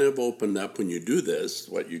 you kind of open up when you do this,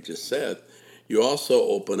 what you just said, you also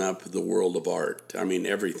open up the world of art. I mean,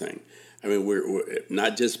 everything. I mean, we're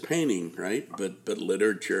not just painting, right, but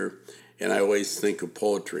literature, and I always think of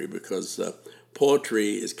poetry because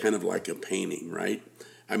poetry is kind of like a painting, right?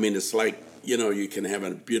 I mean, it's like, you can have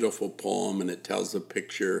a beautiful poem and it tells a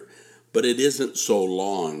picture, but it isn't so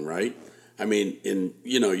long, right? I mean,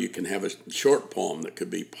 you can have a short poem that could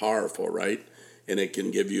be powerful, right? And it can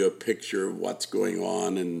give you a picture of what's going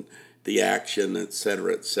on and the action, et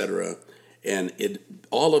cetera, et cetera. And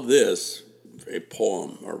all of this, a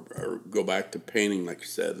poem, or go back to painting, like you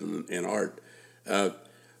said, and art,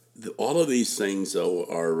 all of these things, though,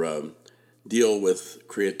 are deal with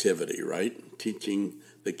creativity, right? Teaching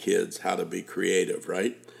the kids how to be creative,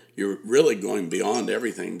 right? You're really going beyond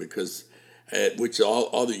everything because which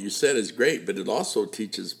all that you said is great, but it also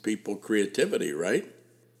teaches people creativity, right?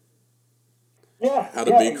 Yeah, how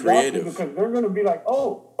to be creative. Because they're going to be like,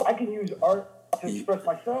 oh, I can use art to express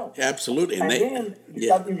myself. Absolutely. And then you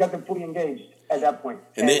got them fully engaged at that point.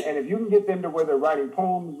 And if you can get them to where they're writing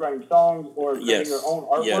poems, writing songs, or creating their own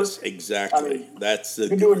artwork. Yes, exactly.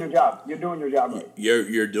 You're doing your job. You're doing your job right.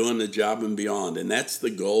 You're doing the job and beyond. And that's the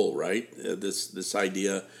goal, right? This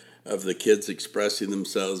idea of the kids expressing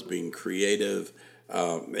themselves, being creative,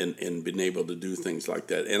 and being able to do things like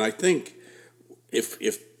that. And I think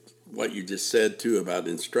if what you just said too about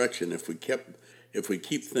instruction, if we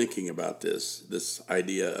keep thinking about this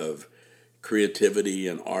idea of creativity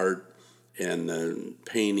and art and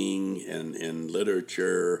painting and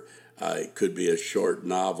literature, it could be a short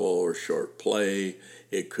novel or short play.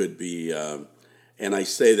 It could be, and I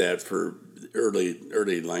say that for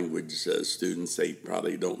early language students, they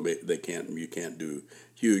probably you can't do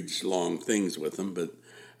huge long things with them, but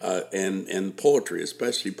and poetry,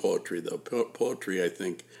 especially poetry though. Poetry, I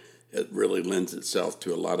think, it really lends itself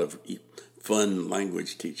to a lot of fun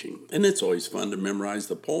language teaching, and it's always fun to memorize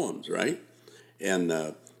the poems, right? And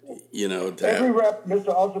every rap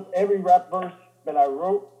verse that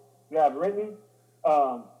I've written,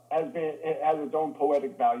 has its own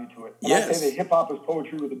poetic value to it. And yes. I say that hip hop is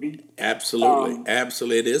poetry with a beat. Absolutely,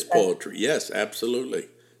 absolutely, it is poetry. Yes, absolutely,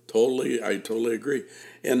 I totally agree,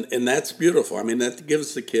 and that's beautiful. I mean, that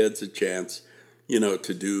gives the kids a chance,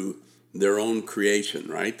 to do their own creation,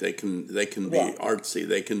 right? They can be artsy,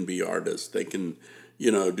 they can be artists, they can,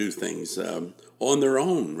 do things on their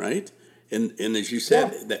own, right? And as you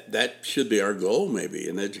said, that should be our goal, maybe,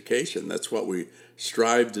 in education. That's what we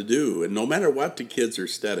strive to do. And no matter what the kids are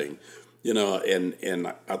studying,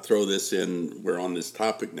 and I'll throw this in, we're on this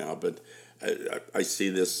topic now, but I see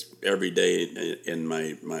this every day in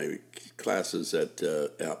my classes at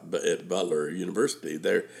Butler University.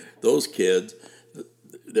 Those kids,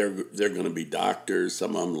 they're going to be doctors,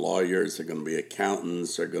 some of them lawyers, they're going to be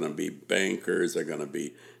accountants, they're going to be bankers, they're going to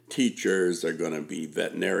be teachers, they're going to be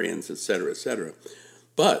veterinarians, et cetera, et cetera.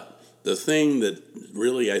 But the thing that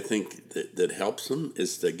really I think that helps them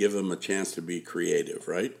is to give them a chance to be creative,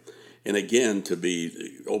 right? And again, to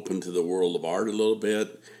be open to the world of art a little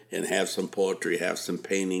bit and have some poetry, have some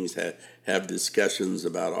paintings, have discussions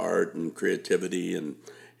about art and creativity and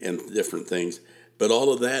different things. But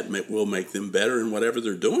all of that will make them better in whatever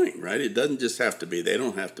they're doing, right? It doesn't just have to be, they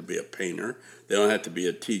don't have to be a painter. They don't have to be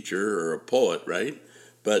a teacher or a poet, right?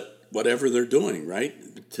 But whatever they're doing,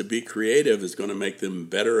 right? To be creative is going to make them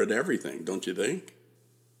better at everything, don't you think?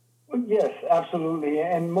 Yes, absolutely.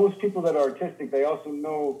 And most people that are artistic, they also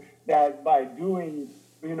know that by doing,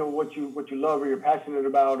 what you love or you're passionate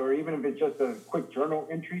about, or even if it's just a quick journal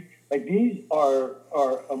entry, like these are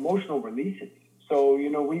emotional releases. So,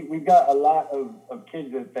 we've got a lot of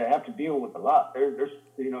kids that have to deal with a lot.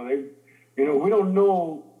 We don't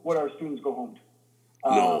know what our students go home to.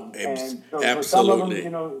 And so for some of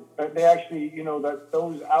them, they actually, that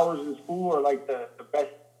those hours in school are like the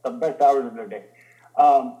best hours of their day.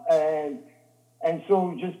 And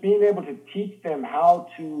so just being able to teach them how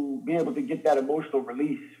to be able to get that emotional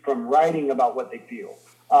release from writing about what they feel,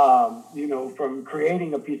 from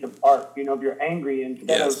creating a piece of art. If you're angry,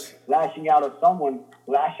 instead of lashing out at someone,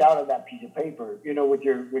 lash out at that piece of paper, with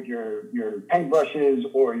your paintbrushes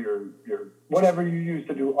or your whatever you use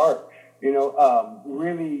to do art.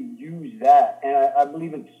 Really use that. And I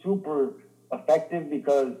believe it's super effective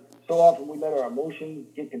because so often we let our emotions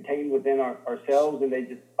get contained within ourselves and they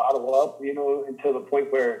just bottle up, until the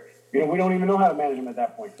point where, we don't even know how to manage them at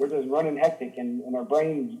that point. We're just running hectic and our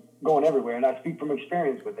brain's going everywhere. And I speak from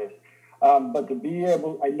experience with this. But to be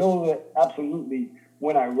able, I know that absolutely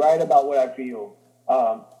when I write about what I feel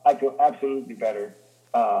absolutely better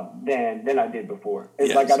than I did before.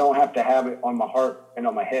 It's like I don't have to have it on my heart and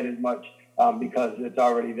on my head as much because it's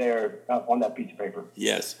already there on that piece of paper.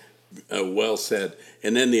 Yes, well said.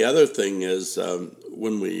 And then the other thing is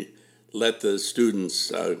when we let the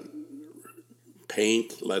students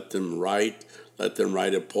paint, let them write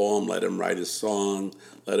a poem, let them write a song,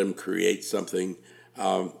 let them create something,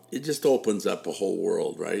 it just opens up a whole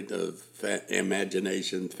world, right, of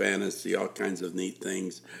imagination, fantasy, all kinds of neat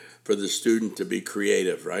things for the student to be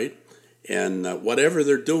creative, right? And whatever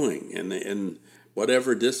they're doing and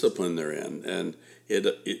whatever discipline they're in. And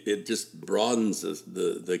it just broadens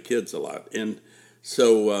the kids a lot. And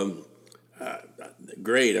so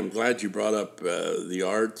great. I'm glad you brought up the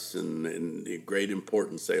arts and the great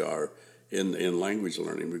importance they are in language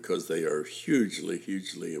learning because they are hugely,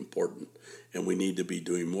 hugely important. And we need to be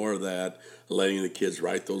doing more of that, letting the kids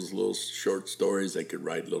write those little short stories. They could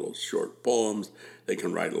write little short poems. They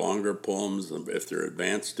can write longer poems. If they're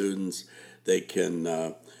advanced students, they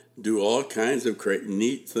can do all kinds of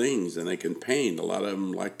neat things, and they can paint. A lot of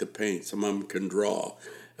them like to paint. Some of them can draw.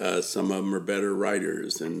 Some of them are better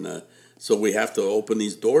writers. And so we have to open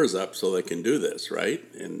these doors up so they can do this, right,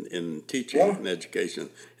 in teaching and education.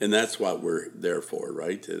 And that's what we're there for,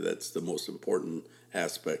 right? That's the most important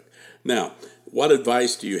aspect. Now, what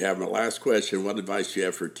advice do you have? My last question, what advice do you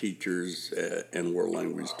have for teachers and world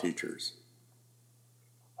language teachers?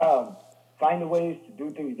 Find the ways to do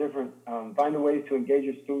things different. Find the ways to engage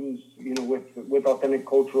your students, with authentic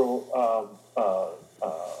cultural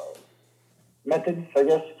methods, I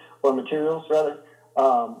guess, or materials, rather.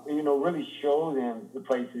 Really show them the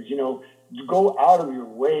places, go out of your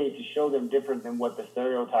way to show them different than what the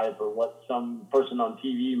stereotype or what some person on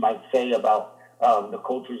TV might say about the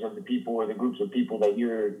cultures of the people or the groups of people that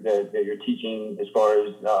you're teaching as far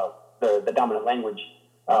as the dominant language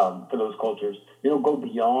for those cultures. Go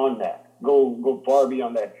beyond that. Go far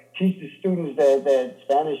beyond that. Teach the students that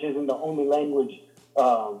Spanish isn't the only language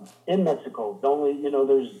in Mexico.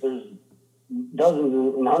 There's dozens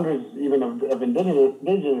and hundreds even of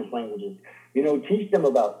indigenous languages. Teach them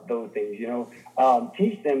about those things.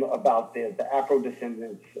 Teach them about the Afro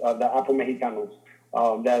descendants, the Afro Mexicanos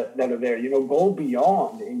that are there. Go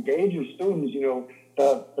beyond. Engage your students.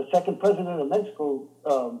 The second president of Mexico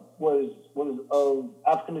was of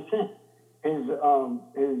African descent.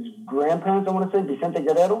 His grandparents, I want to say, Vicente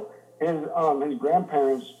Guerrero. His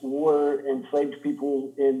grandparents were enslaved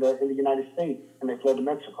people in the United States, and they fled to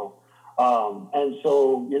Mexico. And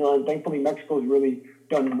so, and thankfully Mexico has really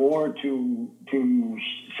done more to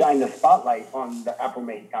shine the spotlight on the Afro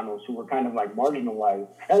Mexicanos who were kind of like marginalized.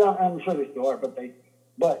 And I'm sure they still are, but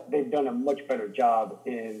they've done a much better job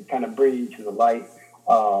in kind of bringing to the light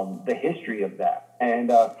the history of that. And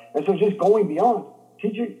so just going beyond,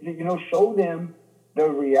 show them the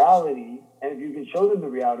reality. And if you can show them the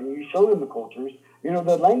reality, you show them the cultures,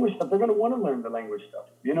 the language stuff, they're going to want to learn the language stuff.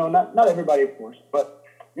 Not everybody, of course, but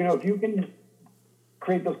if you can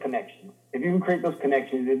create those connections, and then create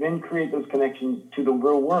those connections to the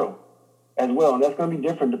real world as well, and that's going to be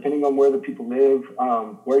different depending on where the people live,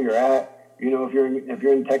 where you're at. If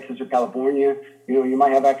you're in Texas or California, you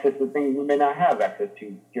might have access to things we may not have access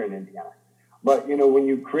to here in Indiana. But when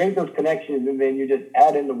you create those connections and then you just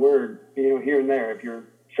add in the word, here and there, if you're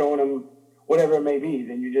showing them whatever it may be,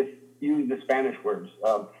 then you just use the Spanish words.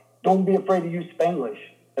 Don't be afraid to use Spanglish.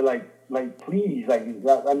 Please, I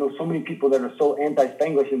know so many people that are so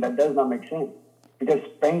anti-Spanglish, and that does not make sense because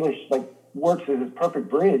Spanglish works as a perfect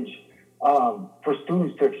bridge for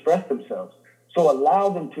students to express themselves. So allow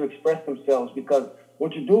them to express themselves because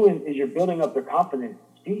what you're doing is you're building up their confidence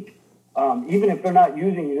to speak. Even if they're not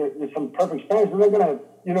using some perfect Spanish, they're not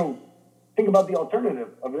gonna, think about the alternative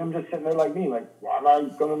of them just sitting there like me, like, why am I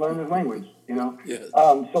going to learn this language? You know? Yes.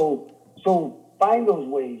 So find those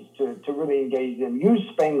ways to really engage them. Use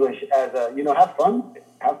Spanglish as a, have fun.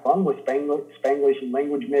 Have fun with Spanglish and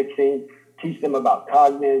language mixing. Teach them about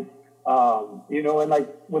cognates. And like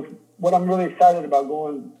with what I'm really excited about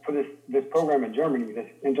going for this program in Germany, this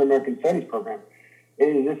Inter-American Studies program,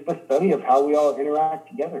 is just the study of how we all interact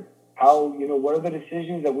together. How, what are the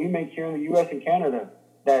decisions that we make here in the U.S. and Canada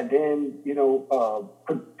that then,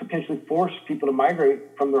 could potentially force people to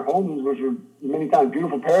migrate from their homes, which are many times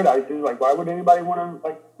beautiful paradises. Like, why would anybody want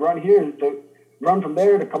to run from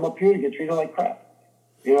there to come up here to get treated like crap?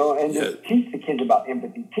 And just teach the kids about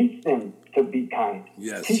empathy. Teach them to be kind.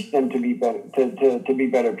 Yes. Teach them to be better, to be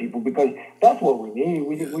better people, because that's what we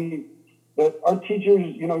need. Our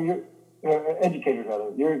teachers, you're educators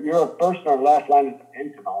rather. You're our first and our last line of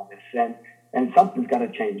defense in all this, and something's got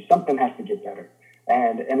to change. Something has to get better,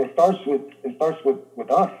 and it starts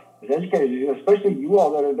with us as educators, especially you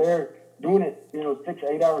all that are there doing it, 6 to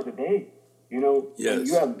 8 hours a day. Yes.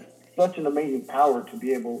 You have such an amazing power to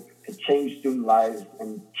be able to change student lives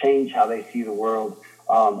and change how they see the world,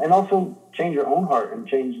 and also change your own heart and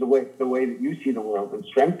change the way that you see the world and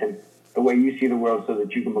strengthen the way you see the world so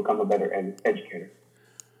that you can become a better educator.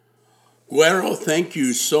 Guero, thank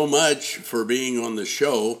you so much for being on the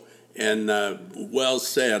show, and well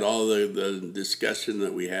said. All the discussion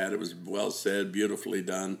that we had, it was well said, beautifully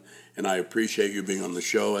done, and I appreciate you being on the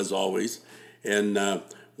show as always. And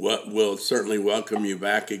we'll certainly welcome you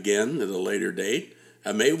back again at a later date.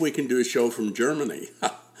 Maybe we can do a show from Germany.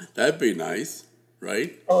 That'd be nice,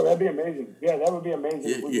 right? Oh, that'd be amazing. Yeah, that would be amazing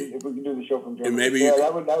if we can do the show from Germany. And maybe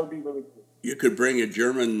that would be really cool. You could bring a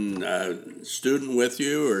German student with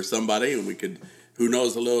you or somebody, and we could, who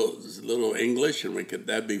knows a little English, and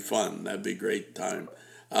that'd be fun. That'd be a great time.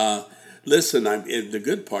 Listen, the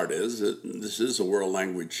good part is that this is a world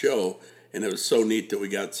language show, and it was so neat that we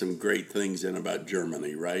got some great things in about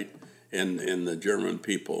Germany, right? And the German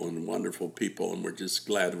people and wonderful people, and we're just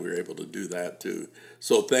glad we were able to do that too.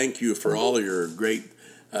 So thank you for all of your great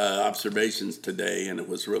observations today, and it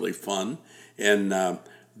was really fun. And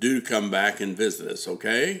do come back and visit us,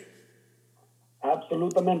 okay?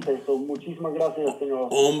 Absolutamente. So, muchísimas gracias, señor.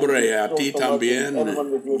 Hombre, a ti también.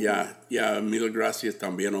 Mil gracias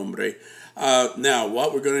también, hombre. Now,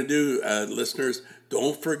 what we're going to do, listeners,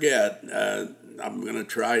 don't forget, I'm going to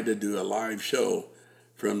try to do a live show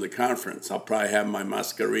from the conference. I'll probably have my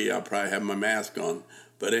mascarilla, I'll probably have my mask on.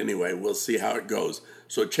 But anyway, we'll see how it goes.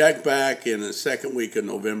 So check back in the second week of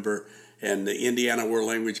November. And the Indiana World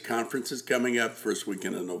Language Conference is coming up first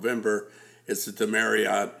weekend of November. It's at the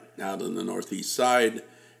Marriott out on the northeast side.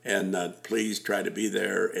 And please try to be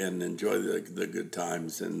there and enjoy the good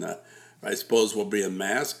times. And I suppose we'll be in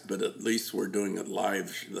mask, but at least we're doing it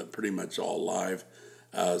live, pretty much all live.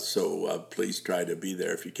 So please try to be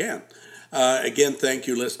there if you can. Again, thank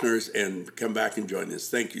you, listeners, and come back and join us.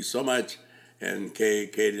 Thank you so much. And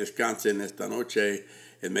que descansen esta noche.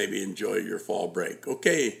 And maybe enjoy your fall break.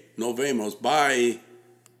 Okay, nos vemos. Bye.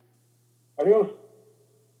 Adiós.